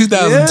 Because in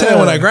 2010,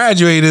 when I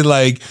graduated,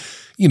 like,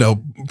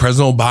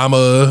 President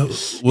Obama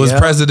was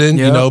president.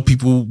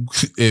 People,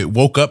 it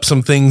woke up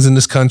some things in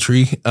this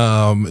country.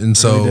 And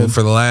so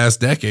for the last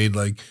decade,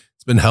 like,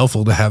 it's been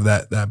helpful to have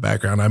that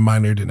background. I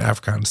minored in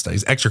Africana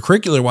studies.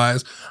 Extracurricular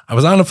wise, I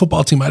was on a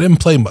football team. I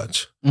didn't play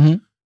much. Mm-hmm.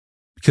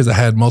 Because I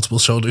had multiple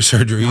shoulder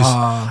surgeries.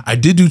 I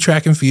did do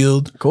track and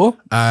field. Cool.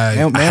 I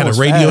had a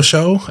radio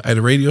show. I had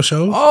a radio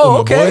show Oh,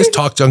 with my boys,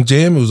 Talk Junk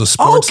Jam. It was a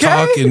sports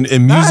talk and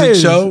music Nice.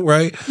 show,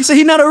 right? You say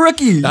he's not a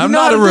rookie. I'm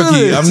not a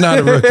rookie. I'm not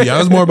a rookie. I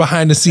was more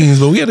behind the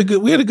scenes, but we had a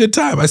good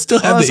time. I still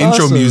have that's the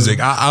intro awesome. music.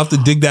 I'll have to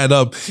dig that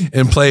up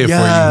and play it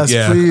Yes, for you.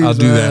 Yeah, please, I'll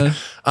do man. that.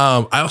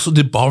 I also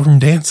did ballroom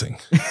dancing.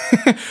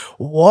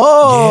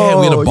 Whoa. Yeah,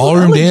 we had a you're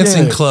ballroom dancing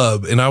elegant.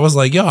 club, and I was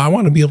like, "Yo, I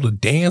want to be able to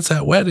dance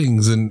at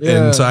weddings," and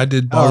so I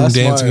did ballroom that's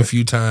dancing smart. a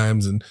few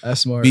times, and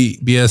That's smart.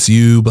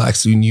 BSU, Black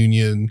Student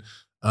Union,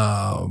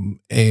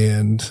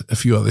 and a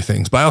few other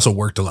things. But I also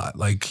worked a lot,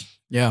 like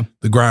Yeah.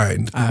 the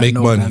grind, I make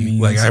know what that money.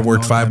 means. Like I I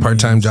worked know 5 what that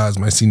part-time means. jobs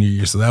my senior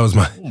year, so that was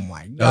my Oh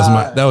my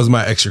God. that was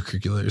my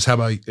extracurriculars. How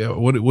about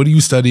what are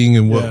you studying,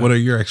 and Yeah. what are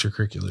your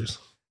extracurriculars?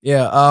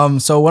 Yeah.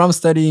 So what I'm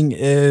studying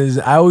is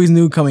I always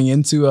knew coming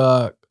into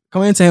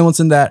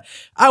Hamilton that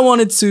I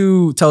wanted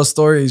to tell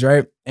stories,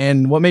 right?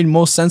 And what made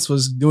most sense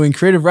was doing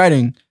creative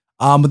writing.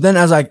 But then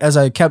as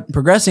I kept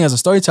progressing as a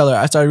storyteller,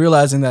 I started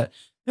realizing that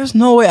there's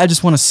no way I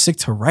just want to stick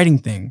to writing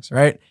things,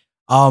 right?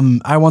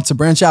 I want to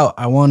branch out.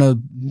 I want to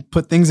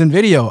put things in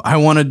video. I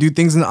want to do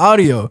things in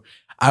audio.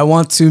 I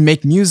want to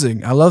make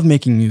music. I love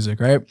making music,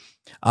 right?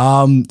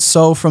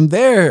 So from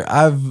there,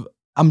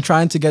 I'm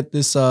trying to get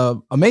this a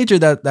major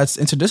that's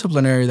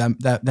interdisciplinary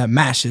that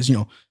mashes,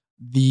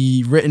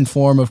 the written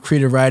form of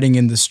creative writing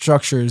and the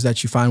structures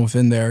that you find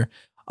within there,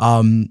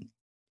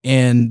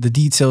 and the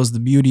details, the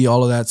beauty,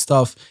 all of that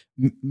stuff.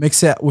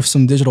 Mix it with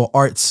some digital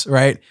arts,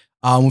 right?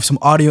 With some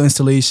audio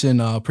installation,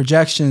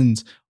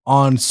 projections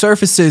on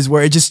surfaces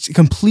where it just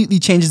completely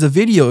changes the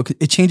video.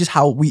 It changes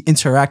how we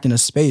interact in a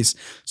space.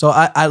 So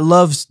I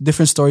love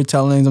different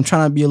storytellings. I'm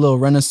trying to be a little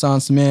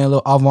Renaissance man, a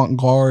little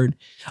avant-garde.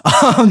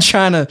 I'm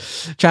trying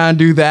to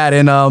do that.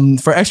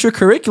 And for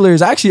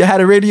extracurriculars, actually I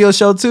had a radio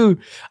show too.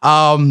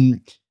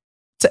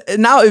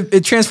 Now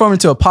it transformed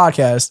into a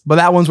podcast, but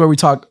that one's where we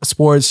talk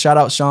sports. Shout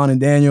out Sean and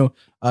Daniel,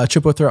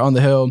 Triple Threat on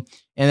the Hill.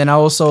 And then I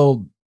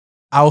also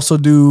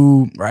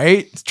do,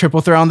 right?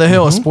 Triple Threat on the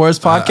Hill, a sports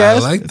podcast. I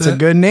like it's that. a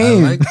good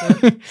name. I like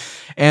that.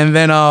 And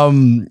then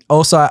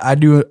also I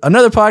do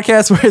another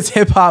podcast where it's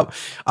hip hop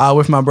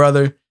with my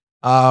brother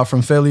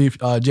from Philly,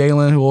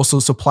 Jalen, who also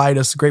supplied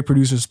us, great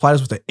producer, supplied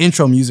us with the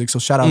intro music. So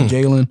shout out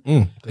Jalen.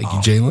 Thank you,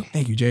 Jalen.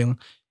 Thank you, Jalen.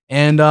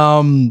 And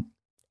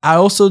I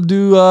also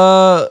do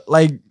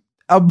like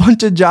a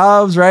bunch of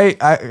jobs, right?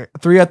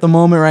 3 at the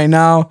moment right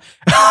now,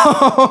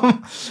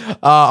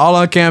 all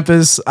on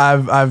campus.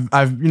 I've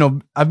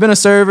been a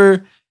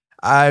server.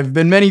 I've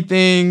been many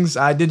things.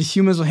 I did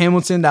Humans of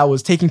Hamilton that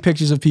was taking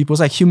pictures of people. It's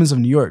like Humans of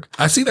New York.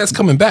 I see that's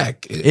coming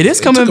back. It is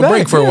coming It took back, a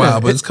break for a yeah.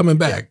 while, but it's coming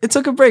back. It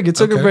took a break. It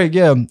took a Okay. break,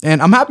 yeah.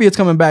 And I'm happy it's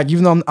coming back,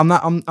 even though I'm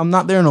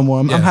not there no more.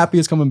 I'm Yeah. happy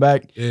it's coming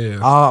back. Yeah.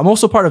 I'm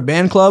also part of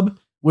Band Club,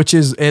 which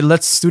is it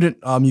lets student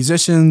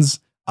musicians.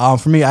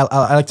 For me, I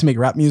like to make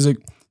rap music.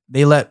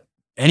 They let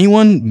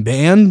anyone,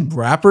 band,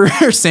 rapper,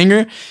 or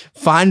singer,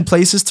 find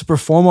places to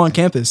perform on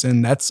campus,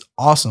 and that's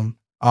awesome.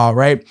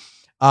 Right.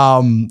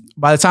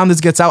 By the time this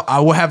gets out, I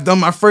will have done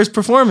my first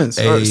performance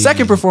or Hey.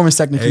 second performance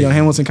technically on Hey.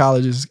 Hamilton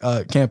College's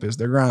campus,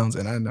 their grounds,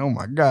 and oh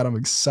my God, I'm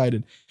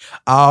excited.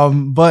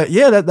 But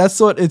yeah, that's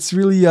what it's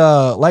really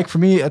like for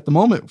me at the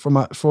moment for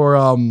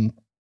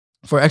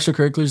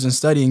extracurriculars and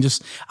studying.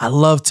 Just I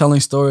love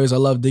telling stories. I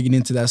love digging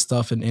into that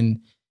stuff and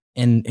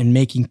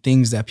making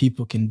things that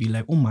people can be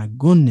like, oh my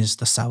goodness,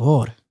 the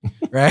sabor,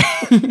 right?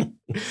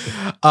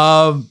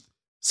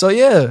 So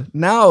yeah,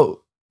 now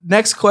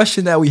next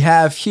question that we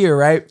have here,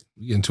 right?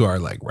 We get into our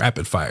like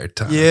rapid fire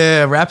time.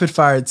 Yeah, rapid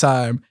fire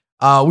time.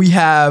 We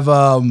have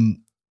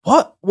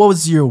what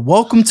was your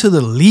welcome to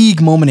the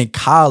league moment in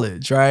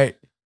college, right?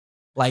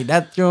 Like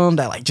that drum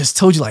that like just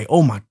told you like,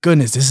 oh my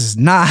goodness, this is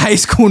not high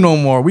school no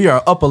more. We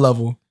are up a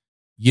level.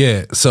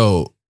 Yeah.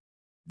 So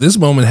this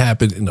moment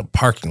happened in a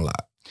parking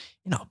lot.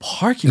 In a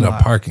parking In a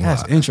lot. parking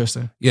That's lot.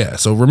 interesting. Yeah.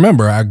 So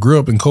remember, I grew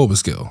up in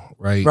Cobleskill,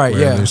 right? Right,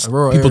 Where yeah, there's a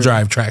rural people area.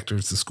 drive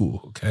tractors to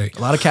school. Okay.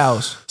 A lot of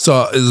cows.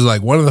 So it was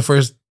like one of the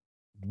first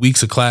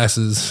weeks of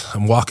classes.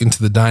 I'm walking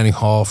to the dining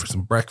hall for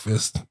some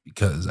breakfast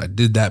because I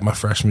did that my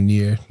freshman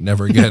year.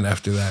 Never again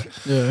after that.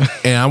 Yeah.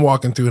 And I'm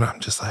walking through and I'm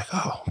just like,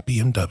 oh,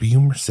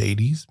 BMW,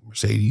 Mercedes,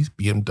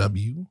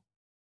 BMW,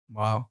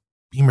 Wow.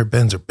 Beamer,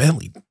 Benz, or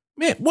Bentley.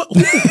 Man,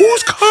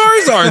 whose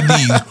cars are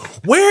these?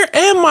 Where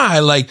am I?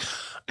 Like,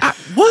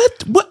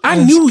 what? I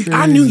That's knew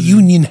crazy.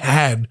 Union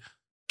had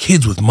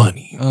kids with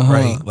money, Uh-huh.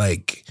 right?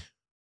 Like,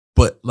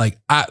 but like,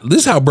 this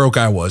is how broke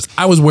I was.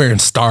 I was wearing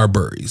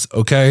Starburys.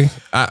 Okay,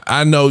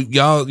 I know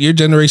y'all, your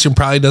generation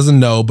probably doesn't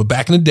know, but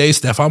back in the day,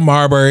 Stefan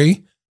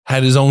Marbury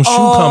had his own shoe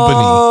company,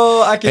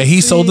 I can and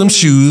he sold them see.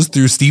 shoes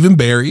through Stephen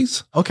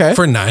Barry's Okay.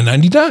 for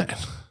 $9.99.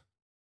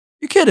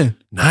 You kidding?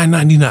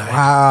 $9.99.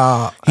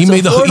 Wow. He That's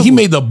made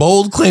affordable. the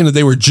bold claim that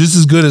they were just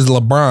as good as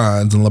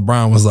LeBron's, and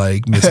LeBron was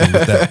like, "Miss me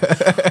with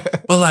that."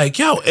 But like,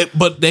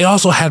 but they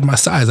also had my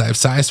size. I have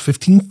size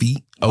 15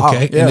 feet. Okay. Wow,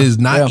 yeah, and it is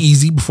not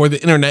easy. Before the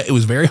internet, it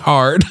was very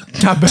hard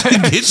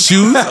to get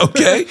shoes.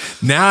 Okay.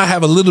 Now I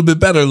have a little bit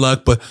better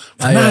luck, but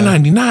for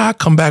 $9.99, I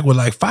come back with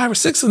like 5 or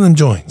 6 of them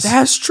joints.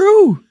 That's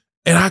true.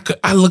 And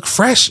I look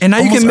fresh. And now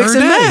you can mix and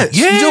match.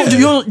 Yeah.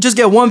 You don't just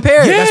get one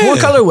pair. Yeah. That's one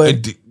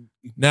colorway.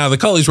 Now the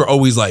colors were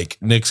always like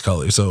Knicks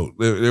colors, so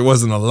there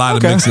wasn't a lot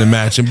of mixing and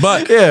matching.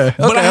 But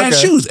but I had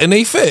shoes and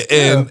they fit,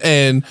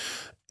 and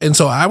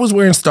so I was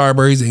wearing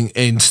Starburys,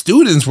 and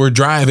students were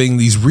driving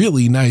these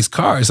really nice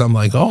cars. I'm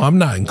like, oh, I'm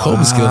not in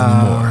Cobleskill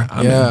anymore.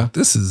 I mean,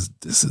 this is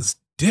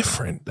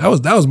different. That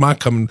was my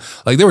coming.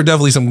 Like there were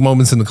definitely some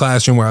moments in the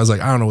classroom where I was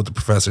like, I don't know what the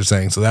professor's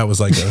saying. So that was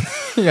like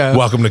a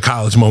welcome to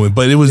college moment.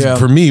 But it was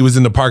for me, it was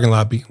in the parking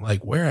lot being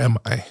like, where am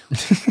I?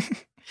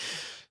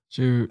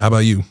 Shoot. How about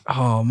you?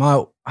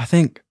 Oh, I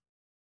think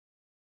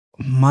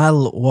my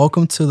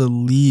welcome to the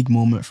league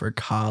moment for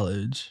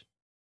college.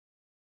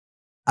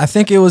 I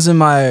think it was in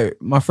my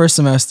first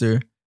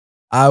semester.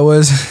 I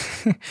was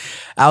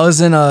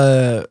in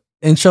a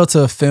intro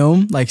to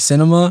film, like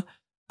cinema,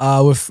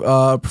 with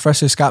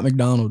Professor Scott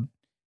McDonald,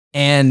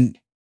 and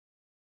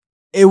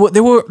there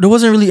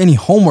wasn't really any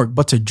homework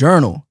but to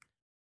journal,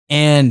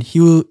 and he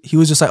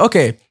was just like,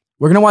 okay,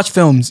 we're gonna watch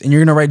films and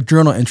you're gonna write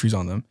journal entries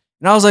on them.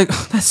 And I was like,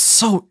 that's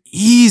so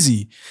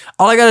easy.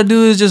 All I gotta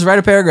do is just write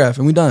a paragraph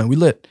and we done. We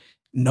lit.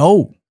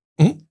 No.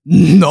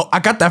 No. I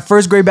got that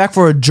first grade back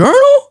for a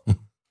journal?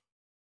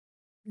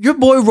 Your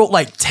boy wrote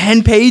like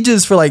 10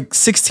 pages for like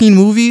 16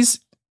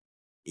 movies.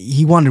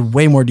 He wanted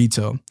way more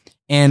detail.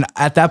 And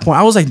at that point,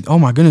 I was like, oh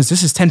my goodness,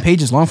 this is 10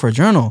 pages long for a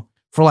journal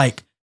for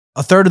like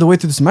a third of the way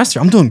through the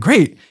semester. I'm doing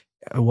great.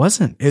 It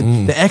wasn't.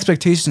 The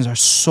expectations are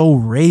so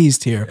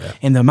raised here. Yeah.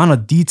 And the amount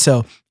of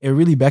detail, it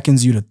really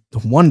beckons you to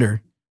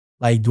wonder,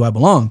 like, do I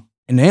belong?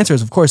 And the answer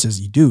is, of course,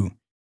 is you do.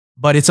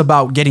 But it's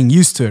about getting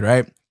used to it,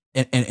 right?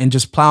 And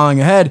just plowing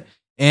ahead.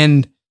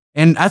 And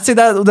I'd say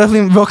that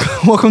definitely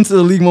welcome to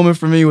the league moment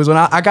for me was when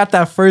I got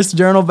that first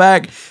journal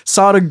back,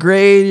 saw the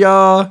grade,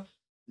 y'all.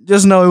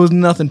 Just know it was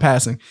nothing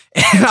passing.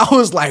 And I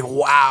was like,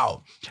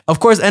 wow. Of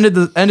course, ended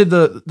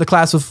the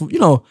class with,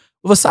 with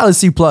a solid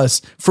C+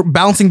 for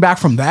bouncing back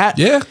from that.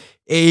 Yeah.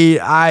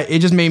 It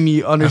just made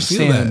me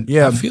understand.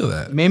 I feel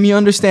that. It made me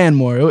understand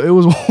more. It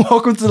was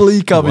welcome to the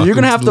league cover. You're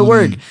gonna have to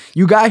work.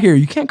 You got here.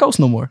 You can't coast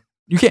no more.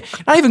 You can't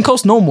not even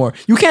coast no more.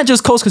 You can't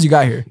just coast because you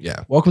got here.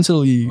 Yeah. Welcome to the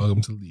league.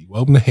 Welcome to the league.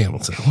 Welcome to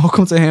Hamilton.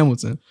 Welcome to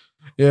Hamilton.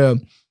 Yeah.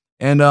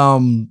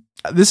 And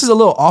this is a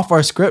little off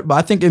our script, but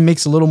I think it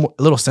makes a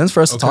little sense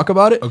for us to talk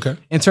about it. Okay.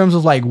 In terms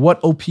of like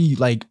what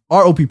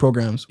our OP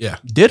programs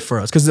did for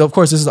us. Because of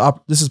course this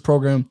is a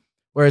program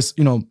where it's,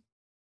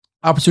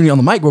 opportunity on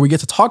the mic where we get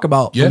to talk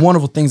about the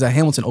wonderful things that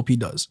Hamilton OP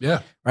does.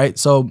 Yeah. Right.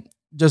 So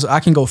just I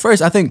can go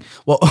first. I think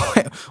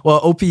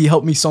OP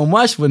helped me so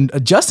much when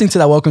adjusting to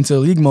that welcome to the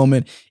league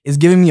moment is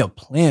giving me a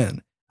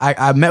plan.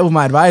 I met with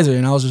my advisor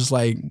and I was just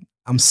like,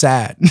 I'm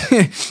sad.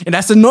 And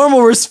that's a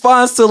normal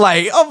response to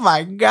like, oh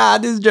my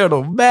God, this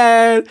journal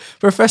mad,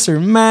 Professor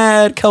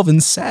mad, Kelvin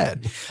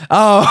sad.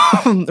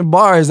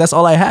 Bars, that's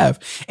all I have.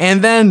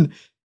 And then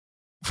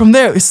from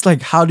there, it's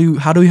like, how do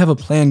we have a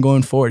plan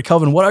going forward?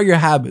 Kelvin, what are your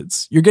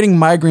habits? You're getting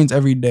migraines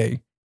every day.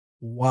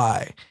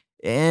 Why?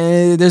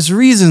 And there's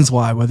reasons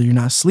why, whether you're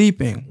not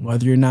sleeping,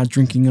 whether you're not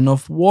drinking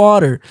enough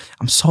water.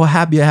 I'm so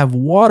happy I have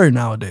water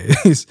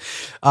nowadays.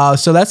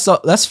 So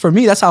that's for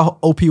me, that's how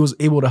OP was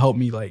able to help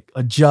me like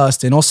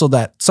adjust. And also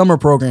that summer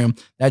program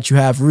that you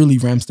have really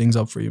ramps things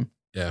up for you.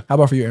 Yeah. How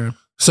about for you, Aaron?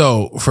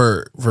 So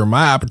for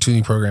my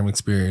opportunity program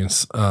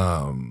experience,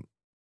 I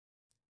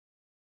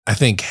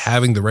think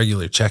having the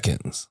regular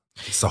check-ins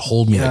is to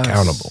hold me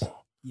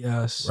accountable.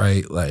 Yes.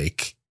 Right?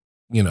 Like,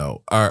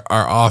 our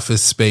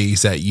office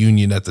space at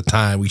Union at the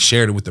time, we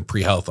shared it with the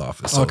pre-health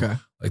office. So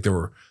like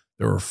there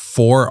were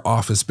 4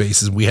 office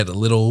spaces. We had a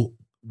little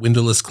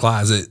windowless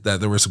closet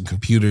that there were some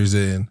computers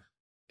in,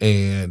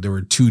 and there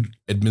were 2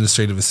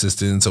 administrative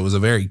assistants. So it was a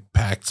very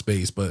packed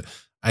space, but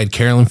I had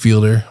Carolyn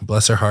Fielder,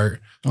 bless her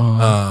heart.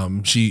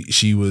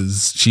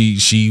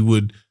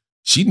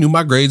 She knew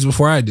my grades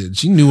before I did.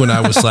 She knew when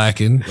I was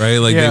slacking, right?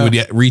 Like they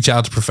would reach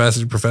out to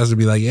professor would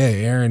be like, yeah,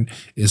 Aaron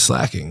is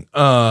slacking.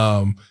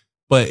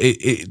 But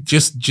it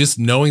just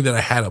knowing that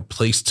I had a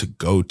place to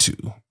go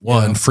to.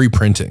 One, free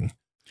printing.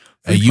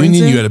 At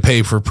Union, you had to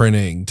pay for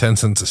printing 10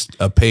 cents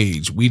a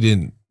page.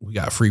 We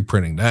got free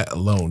printing. That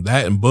alone,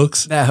 that and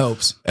books. That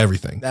helps.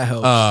 Everything. That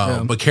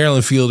helps. But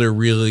Carolyn Fielder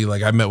really,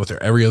 like I met with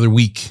her every other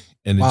week.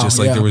 And it just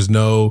like there was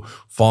no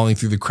falling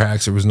through the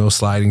cracks. There was no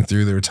sliding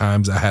through. There were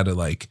times I had to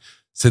like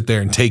sit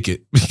there and take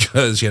it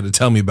because she had to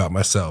tell me about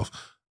myself.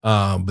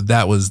 But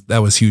that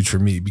was huge for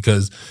me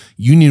because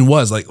Union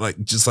was like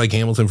just like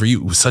Hamilton for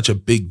you, it was such a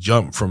big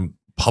jump from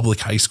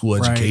public high school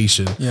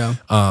education. Right. Yeah.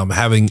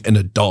 Having an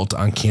adult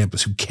on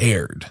campus who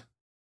cared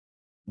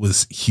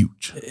was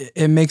huge.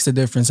 It makes a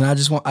difference. And I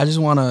just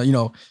want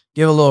to,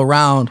 give a little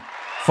round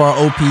for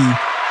our OP,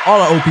 all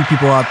our OP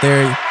people out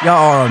there. Y'all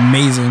are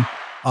amazing.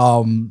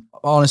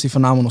 Honestly,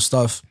 phenomenal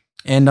stuff.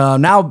 And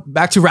now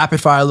back to rapid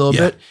fire a little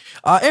bit.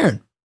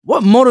 Aaron,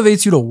 what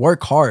motivates you to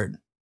work hard?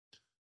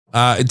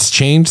 It's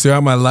changed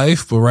throughout my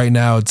life, but right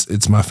now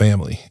it's my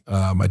family,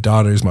 my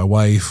daughters, my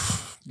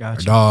wife, our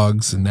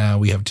dogs, and now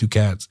we have 2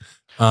 cats.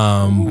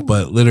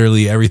 But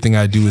literally everything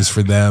I do is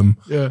for them.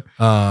 Yeah.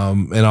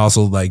 And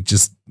also like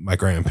just my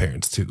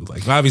grandparents too.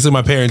 Like obviously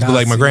my parents, but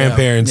like my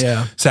grandparents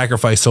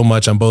sacrifice so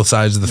much on both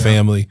sides of the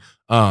family.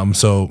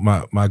 So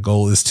my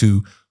goal is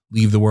to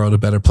leave the world a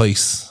better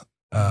place.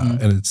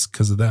 And it's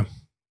because of them.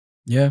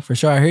 Yeah, for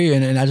sure. I hear you.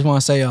 And I just want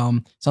to say,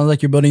 sounds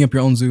like you're building up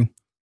your own zoo.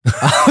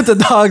 With the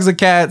dogs and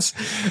cats.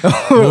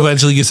 We'll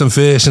eventually get some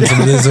fish and some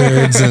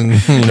lizards and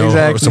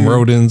some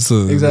rodents,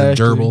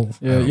 gerbil.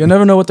 Yeah, you'll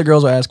never know what the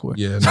girls will ask for.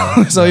 Yeah,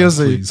 no, so you'll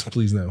see.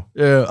 Please no.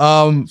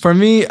 Yeah. For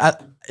me,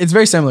 it's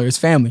very similar. It's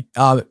family.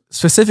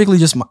 Specifically,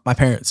 just my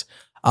parents.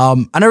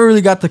 I never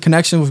really got the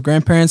connection with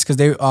grandparents because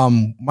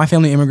my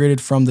family immigrated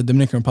from the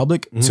Dominican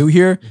Republic to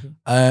here,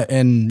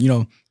 and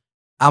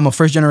I'm a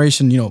first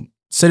generation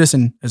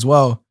citizen as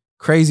well.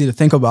 Crazy to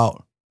think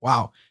about.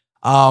 Wow.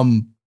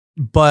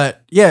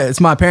 But yeah,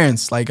 it's my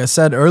parents. Like I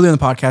said earlier in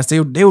the podcast,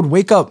 they would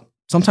wake up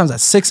sometimes at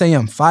 6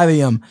 a.m., 5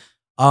 a.m.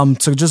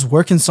 To just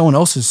work in someone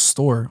else's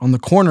store on the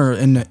corner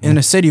in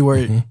a city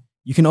where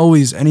you can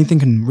anything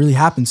can really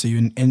happen to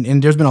you.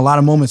 And there's been a lot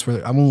of moments where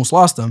I've almost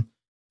lost them.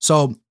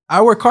 So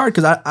I work hard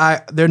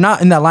because they're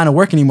not in that line of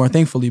work anymore,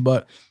 thankfully.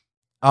 But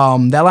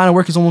that line of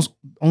work is almost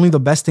only the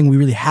best thing we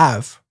really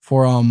have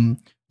for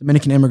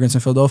Dominican immigrants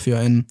in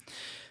Philadelphia. And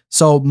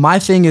so my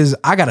thing is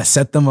I gotta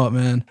set them up,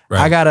 man.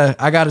 Right.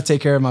 I gotta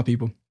take care of my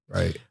people.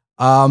 Right.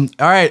 All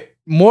right.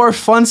 More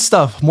fun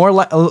stuff. A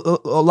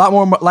lot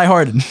more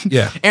lighthearted.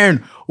 Yeah.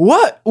 Aaron,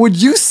 what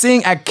would you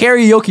sing at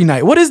karaoke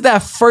night? What is that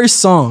first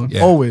song?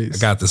 Yeah, always. I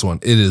got this one.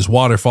 It is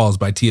Waterfalls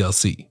by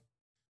TLC.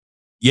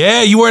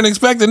 Yeah, you weren't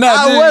expecting that.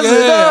 I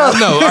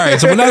wasn't. No. All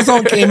right. So when that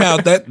song came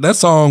out, that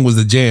song was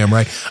the jam,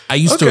 right? I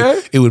used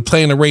to, it would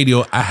play on the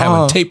radio. I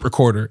have a tape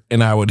recorder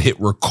and I would hit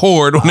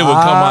record when it would come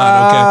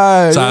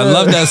on. Okay. So I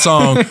love that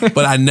song,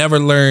 but I never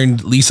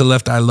learned Lisa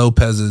Left Eye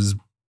Lopez's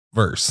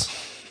verse.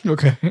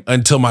 Okay.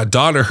 Until my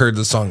daughter heard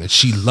the song and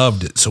she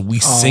loved it. So we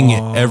sing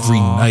it every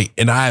night.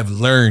 And I have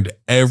learned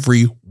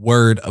every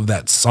word of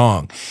that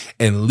song.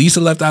 And Lisa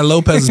Left Eye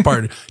Lopez's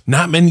part,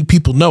 not many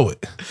people know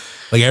it.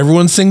 Like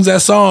everyone sings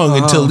that song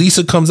until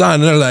Lisa comes on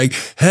and they're like,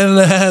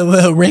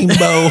 hello,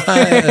 rainbow.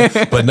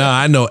 But no,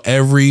 I know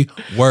every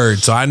word.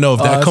 So I know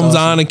if that comes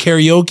on in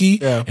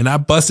karaoke and I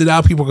bust it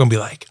out, people are going to be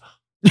like,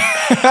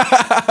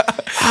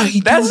 how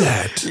he do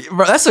that?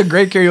 Bro, that's a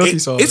great karaoke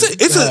song.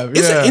 It's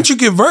an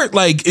intricate verse.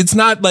 Like it's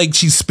not like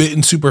she's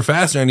spitting super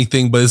fast or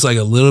anything, but it's like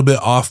a little bit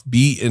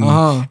offbeat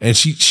and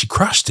she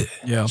crushed it.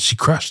 Yeah. She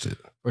crushed it.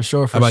 For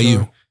sure. How about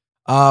you?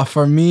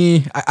 For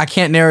me, I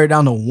can't narrow it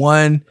down to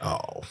one.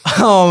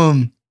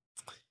 All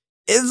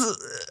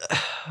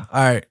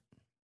right.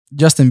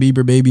 Justin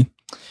Bieber, baby.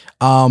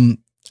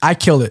 I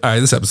kill it. All right,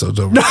 this episode's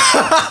over.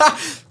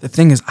 The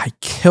thing is, I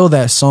kill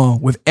that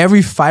song with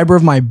every fiber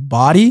of my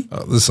body.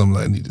 Oh, this is something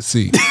I need to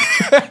see.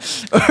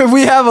 If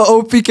we have an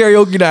OP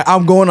karaoke night,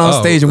 I'm going on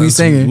stage and we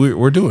singing.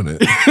 We're doing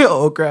it.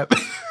 Oh, crap.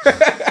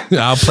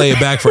 I'll play it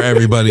back for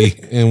everybody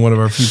in one of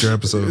our future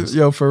episodes.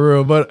 Yo, for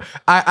real. But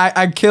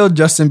I killed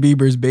Justin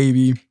Bieber's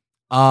Baby.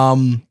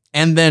 And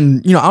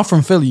then, I'm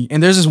from Philly.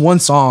 And there's this one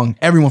song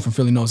everyone from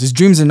Philly knows. It's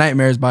Dreams and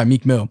Nightmares by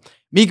Meek Mill.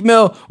 Meek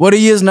Mill, what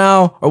he is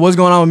now, or what's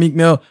going on with Meek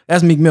Mill,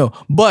 that's Meek Mill.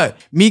 But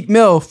Meek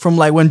Mill, from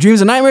like when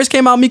Dreams and Nightmares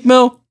came out, Meek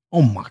Mill,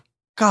 oh my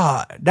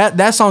God.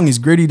 That song is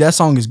gritty. That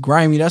song is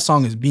grimy. That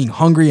song is being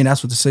hungry. And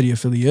that's what the city of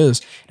Philly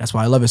is. That's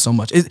why I love it so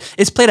much.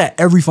 It's played at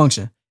every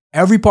function,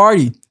 every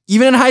party,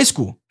 even in high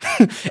school.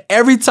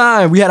 Every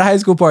time we had a high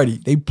school party,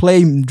 they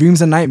play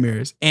Dreams and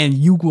Nightmares. And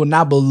you will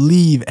not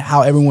believe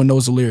how everyone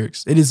knows the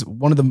lyrics. It is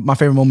one of my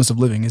favorite moments of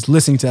living is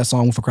listening to that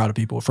song with a crowd of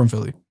people from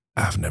Philly.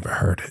 I've never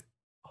heard it.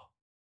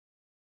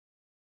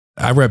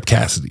 I rep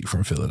Cassidy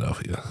from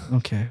Philadelphia.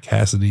 Okay.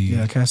 Cassidy.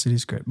 Yeah,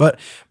 Cassidy's great. But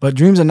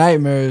Dreams and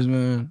Nightmares,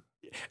 man.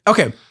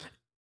 Okay.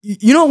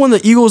 You know when the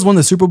Eagles won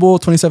the Super Bowl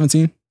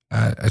 2017?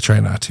 I try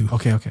not to.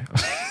 Okay.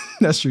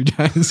 That's true,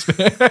 Giants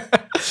fan.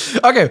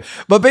 Okay.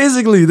 But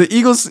basically, the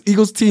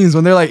Eagles teams,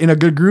 when they're like in a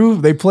good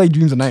groove, they play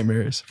Dreams and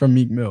Nightmares from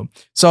Meek Mill.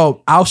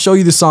 So I'll show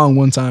you the song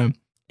one time.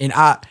 And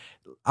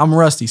I'm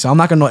rusty, so I'm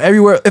not going to know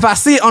everywhere. If I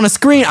see it on the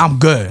screen, I'm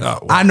good. Oh,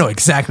 wow. I know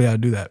exactly how to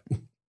do that.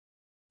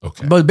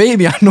 Okay. But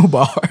baby, I know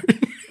by heart.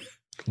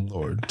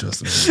 Lord,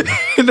 Justin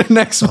Bieber. The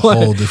next one. A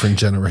whole different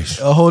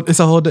generation.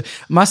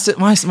 My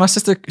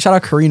sister, shout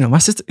out Karina. My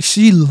sister,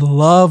 she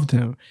loved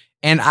him.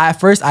 And at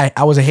first, I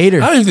was a hater.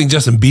 I don't even think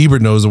Justin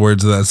Bieber knows the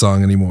words of that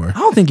song anymore. I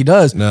don't think he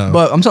does. No.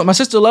 But I'm telling my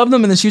sister loved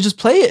them, and then she would just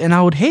play it, and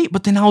I would hate.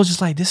 But then I was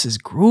just like, this is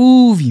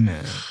groovy,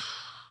 man.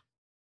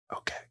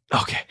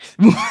 Okay.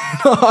 Moving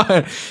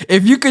on.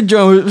 If you could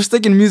join, we're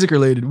sticking music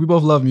related. We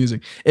both love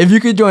music. If you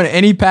could join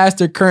any past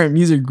or current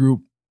music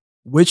group,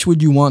 which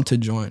would you want to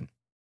join?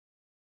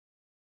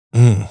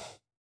 I've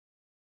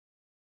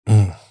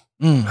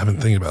been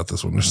thinking about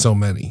this one. There's so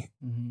many.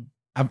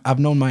 Mm-hmm. I've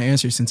known my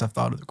answer since I've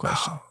thought of the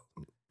question.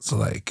 So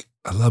like,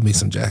 I love me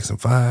some Jackson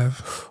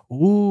 5.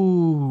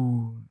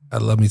 Ooh. I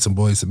love me some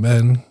Boys and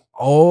Men.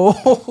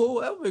 Oh,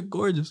 that would be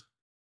gorgeous.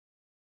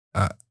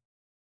 But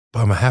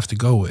I'm gonna have to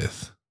go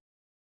with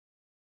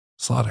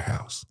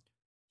Slaughterhouse.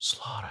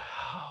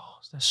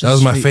 That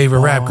was my favorite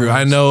rap group.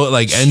 I know,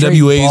 like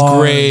NWA is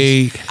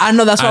great. I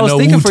know that's what I was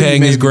thinking.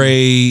 Wu-Tang is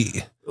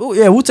great. Oh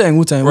yeah, Wu-Tang.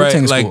 Right,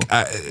 Wu-Tang is like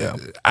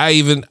cool. I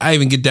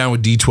even get down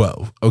with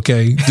D12.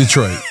 Okay,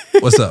 Detroit.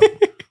 What's up?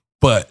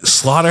 But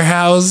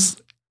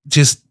Slaughterhouse,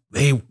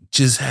 they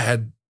just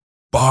had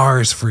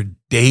bars for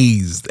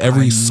days.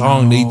 Every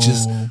song they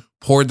just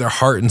poured their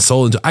heart and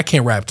soul into. I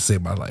can't rap to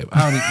save my life.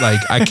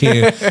 I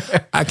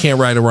can't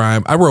write a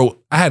rhyme.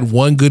 I had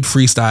one good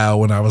freestyle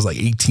when I was like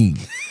 18.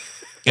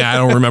 And I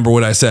don't remember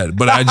what I said,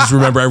 but I just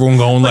remember everyone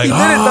going like,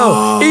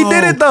 He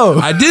did it though.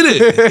 I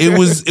did it.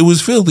 It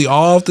was filthy,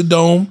 all off the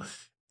dome.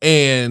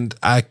 And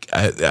I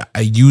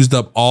used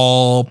up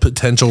all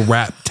potential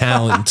rap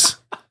talent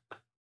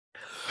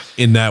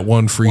in that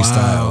one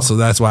freestyle. Wow. So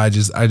that's why I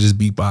just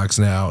beatbox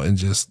now and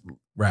just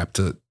rap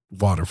to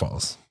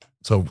waterfalls.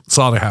 So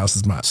Slaughterhouse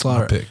is my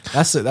pick.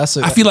 That's it.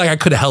 I feel like I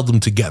could have held them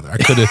together. I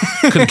could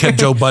have kept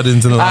Joe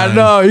Buttons in the line. I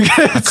know.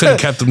 I could have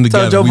kept them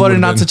together. Tell Joe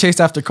Budden not to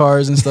chase after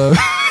cars and stuff.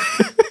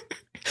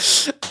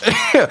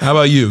 How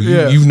about you?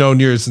 You've known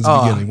yours since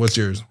the beginning. What's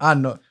yours? I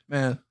know,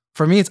 man.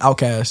 For me, it's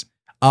Outkast.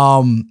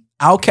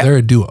 Outkast. They're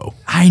a duo.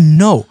 I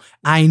know.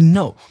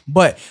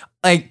 But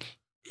like,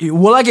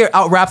 will I get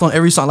out rapped on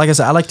every song? Like I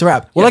said, I like to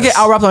rap. Will I get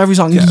out rapped on every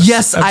song?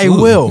 Yes, I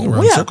will.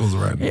 Run circles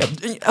around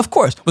it. Yeah, of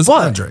course. But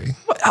Dre.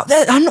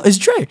 I know it's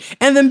Dre.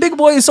 And then Big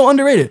Boy is so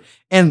underrated.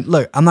 And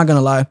look, I'm not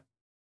gonna lie.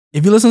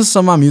 If you listen to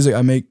some of my music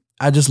I make,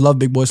 I just love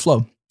Big Boy's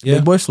flow. Yeah.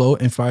 Big Boy's flow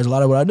inspires a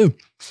lot of what I do.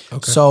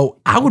 Okay.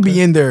 So I would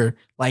be in there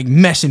like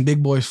meshing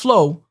Big Boy's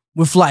flow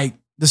with like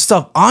the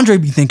stuff Andre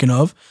be thinking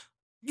of.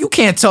 You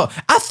can't tell.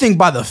 I think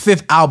by the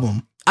fifth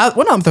album,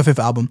 not the fifth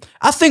album.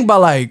 I think by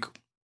like,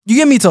 you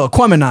get me to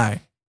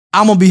Aquemini,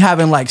 I'm gonna be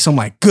having like some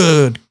like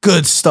good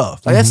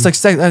stuff. Like that's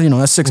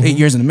 6-8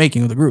 years in the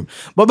making of the group.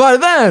 But by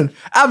then,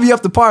 I'll be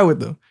up to par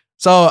with them.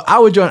 So I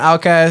would join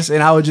Outkast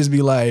and I would just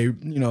be like, I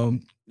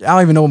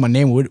don't even know what my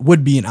name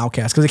would be in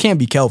Outkast because it can't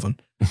be Kelvin.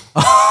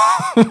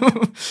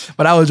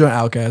 But I would join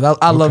Outkast.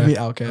 I love me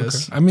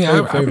Outkast. Okay. I mean,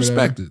 I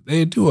respect it.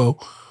 They a duo.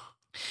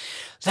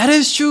 That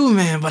is true,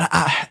 man. But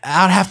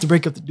I'd have to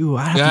break up the duo.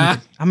 I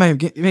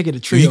might make it a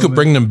trio. You could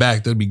bring them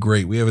back. That'd be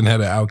great. We haven't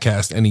had an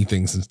Outkast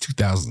anything since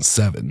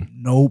 2007.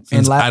 Nope.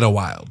 Since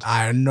Idlewild.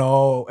 I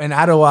know. And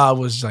Idlewild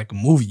was like a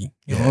movie.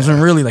 It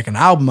wasn't really like an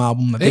album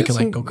that they could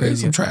like go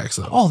crazy. Some tracks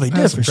though. Oh, they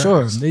did for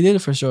sure. They did it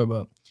for sure.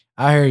 But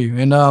I hear you.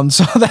 And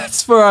so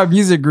that's for our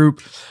music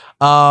group.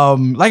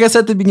 Like I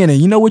said at the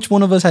beginning, you know which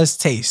one of us has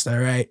taste, all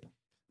right?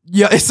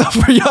 Yeah, it's up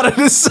for y'all to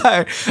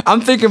decide.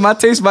 I'm thinking my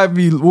taste might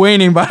be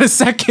waning by the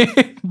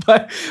second,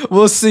 but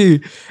we'll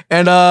see.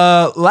 And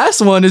last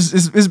one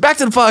is back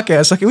to the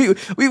podcast. Okay,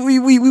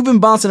 we've been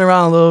bouncing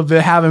around a little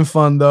bit, having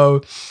fun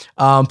though.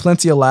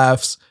 Plenty of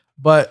laughs.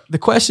 But the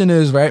question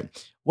is, right,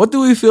 what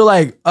do we feel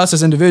like us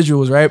as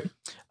individuals, right?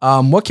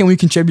 What can we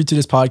contribute to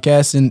this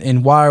podcast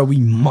and why are we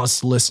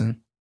must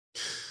listen?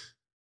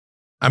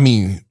 I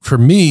mean, for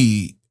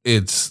me,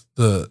 it's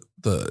the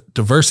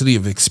diversity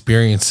of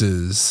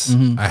experiences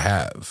I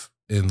have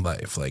in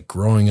life, like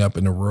growing up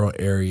in a rural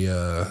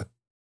area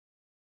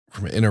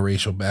from an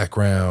interracial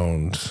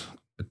background,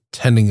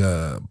 attending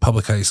a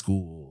public high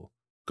school,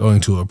 going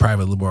to a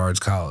private liberal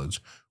arts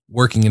college,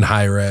 working in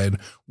higher ed,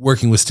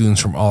 working with students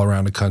from all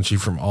around the country,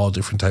 from all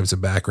different types of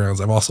backgrounds.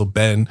 I've also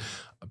been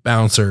a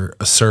bouncer,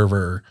 a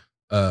server,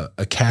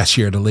 a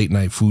cashier at a late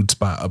night food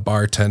spot, a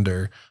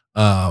bartender.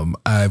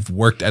 I've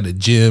worked at a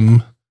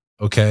gym.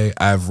 Okay,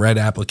 I've read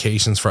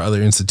applications for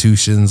other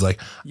institutions. Like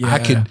I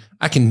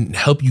can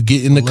help you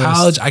get into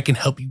college. I can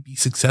help you be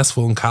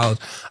successful in college.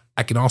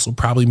 I can also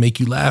probably make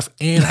you laugh,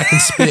 and I can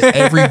spit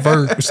every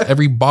verse,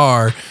 every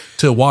bar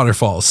to a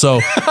waterfall.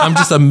 So I'm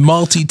just a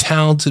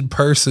multi-talented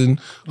person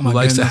who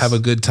likes to have a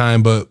good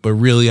time. But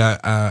really,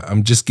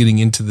 I'm just getting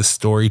into the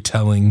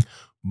storytelling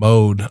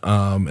mode,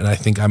 and I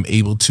think I'm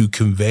able to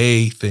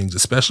convey things,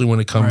 especially when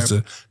it comes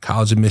to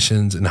college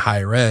admissions and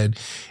higher ed,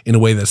 in a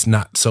way that's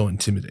not so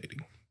intimidating.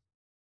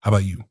 How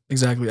about you?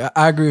 Exactly.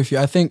 I agree with you.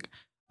 I think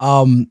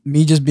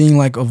me just being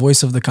like a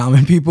voice of the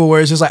common people,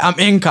 where it's just like I'm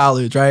in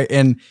college, right?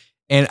 And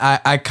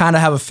I kind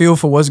of have a feel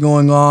for what's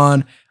going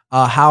on,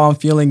 how I'm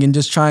feeling, and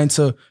just trying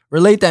to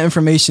relate that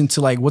information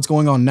to like what's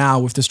going on now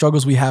with the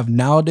struggles we have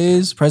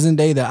nowadays, present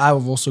day, that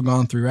I've also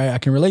gone through, right? I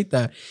can relate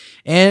that.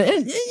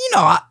 And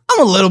I'm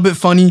a little bit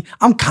funny.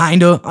 I'm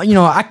kind of,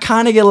 I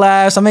kind of get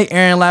laughs. I make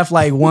Aaron laugh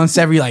like once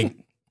every like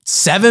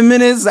 7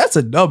 minutes. That's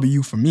a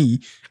W for me.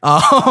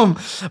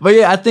 But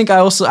yeah, I think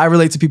I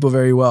relate to people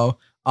very well.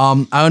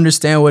 I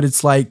understand what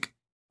it's like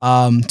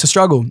to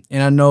struggle,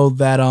 and I know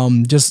that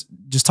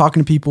just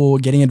talking to people,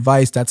 getting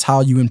advice, that's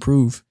how you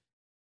improve.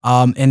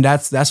 And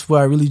that's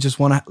what I really just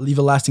want to leave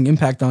a lasting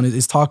impact on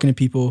is talking to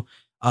people,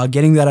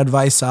 getting that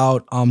advice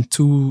out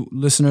to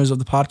listeners of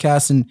the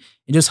podcast, and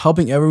just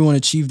helping everyone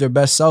achieve their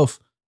best self.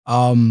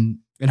 And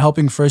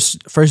helping first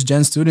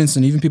gen students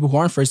and even people who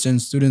aren't first gen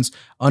students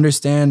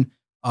understand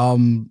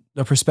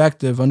the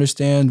perspective,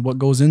 understand what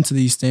goes into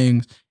these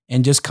things,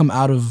 and just come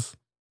out of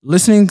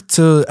listening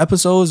to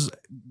episodes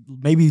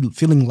maybe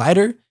feeling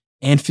lighter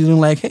and feeling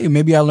like, hey,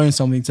 maybe I learned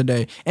something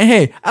today. And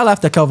hey, I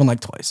laughed at Kelvin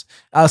like twice.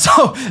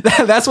 So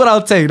that's what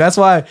I'll take. That's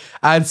why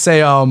I'd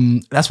say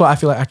that's why I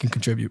feel like I can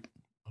contribute.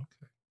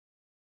 Okay.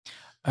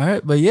 All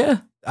right, but yeah,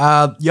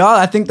 y'all,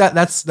 I think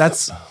that's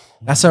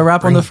a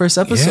wrap on the first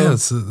episode.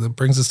 Yeah, that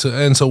brings us to,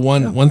 and so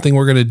one thing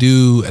we're gonna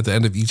do at the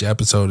end of each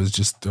episode is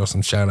just throw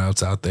some shout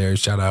outs out there.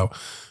 Shout out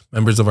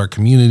members of our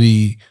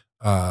community,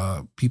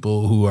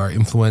 people who are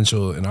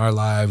influential in our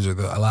lives or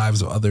the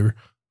lives of other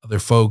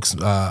folks.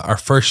 Our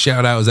first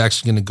shout out is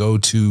actually going to go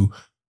to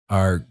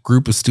our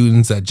group of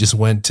students that just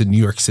went to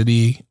New York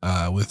City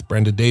with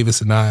Brenda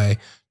Davis and I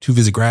to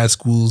visit grad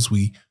schools.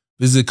 We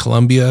visited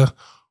Columbia,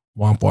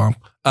 womp womp.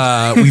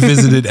 We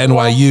visited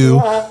NYU.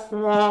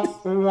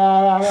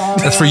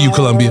 That's for you,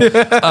 Columbia.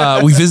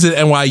 We visited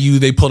NYU.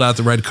 They pulled out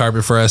the red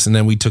carpet for us, and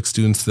then we took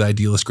students to the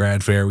Idealist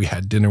Grad Fair. We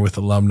had dinner with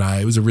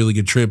alumni. It was a really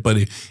good trip, but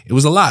it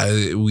was a lot.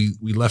 We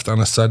left on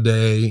a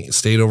Sunday,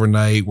 stayed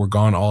overnight. We're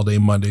gone all day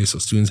Monday, so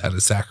students had to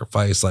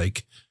sacrifice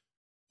like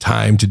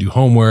time to do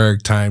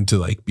homework, time to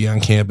like be on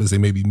campus. They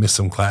maybe missed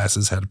some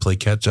classes, had to play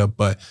catch up,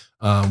 but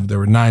there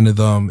were 9 of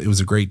them. It was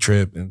a great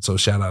trip, and so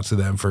shout out to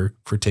them for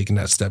taking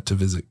that step to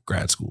visit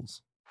grad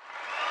schools.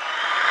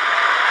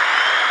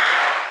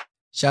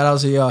 Shout out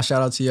to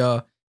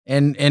y'all.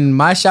 And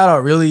my shout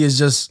out really is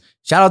just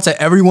shout out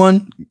to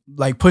everyone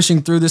like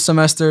pushing through this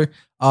semester,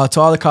 to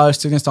all the college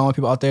students, to all the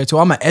people out there, to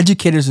all my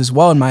educators as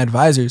well and my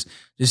advisors.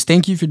 Just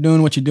thank you for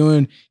doing what you're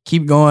doing.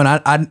 Keep going.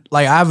 I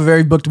have a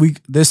very booked week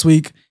this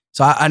week,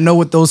 so I know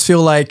what those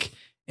feel like.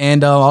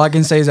 And all I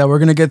can say is that we're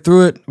gonna get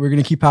through it. We're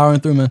gonna keep powering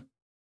through, man.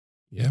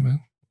 Yeah,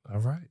 man. All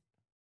right.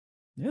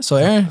 Yeah. So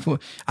Aaron, you're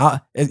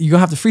gonna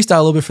have to freestyle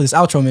a little bit for this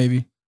outro,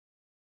 maybe.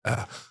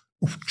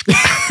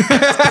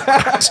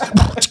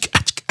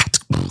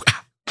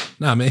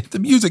 Nah, man, the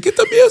music. Get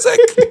the music.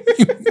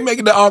 You're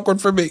making it awkward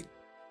for me.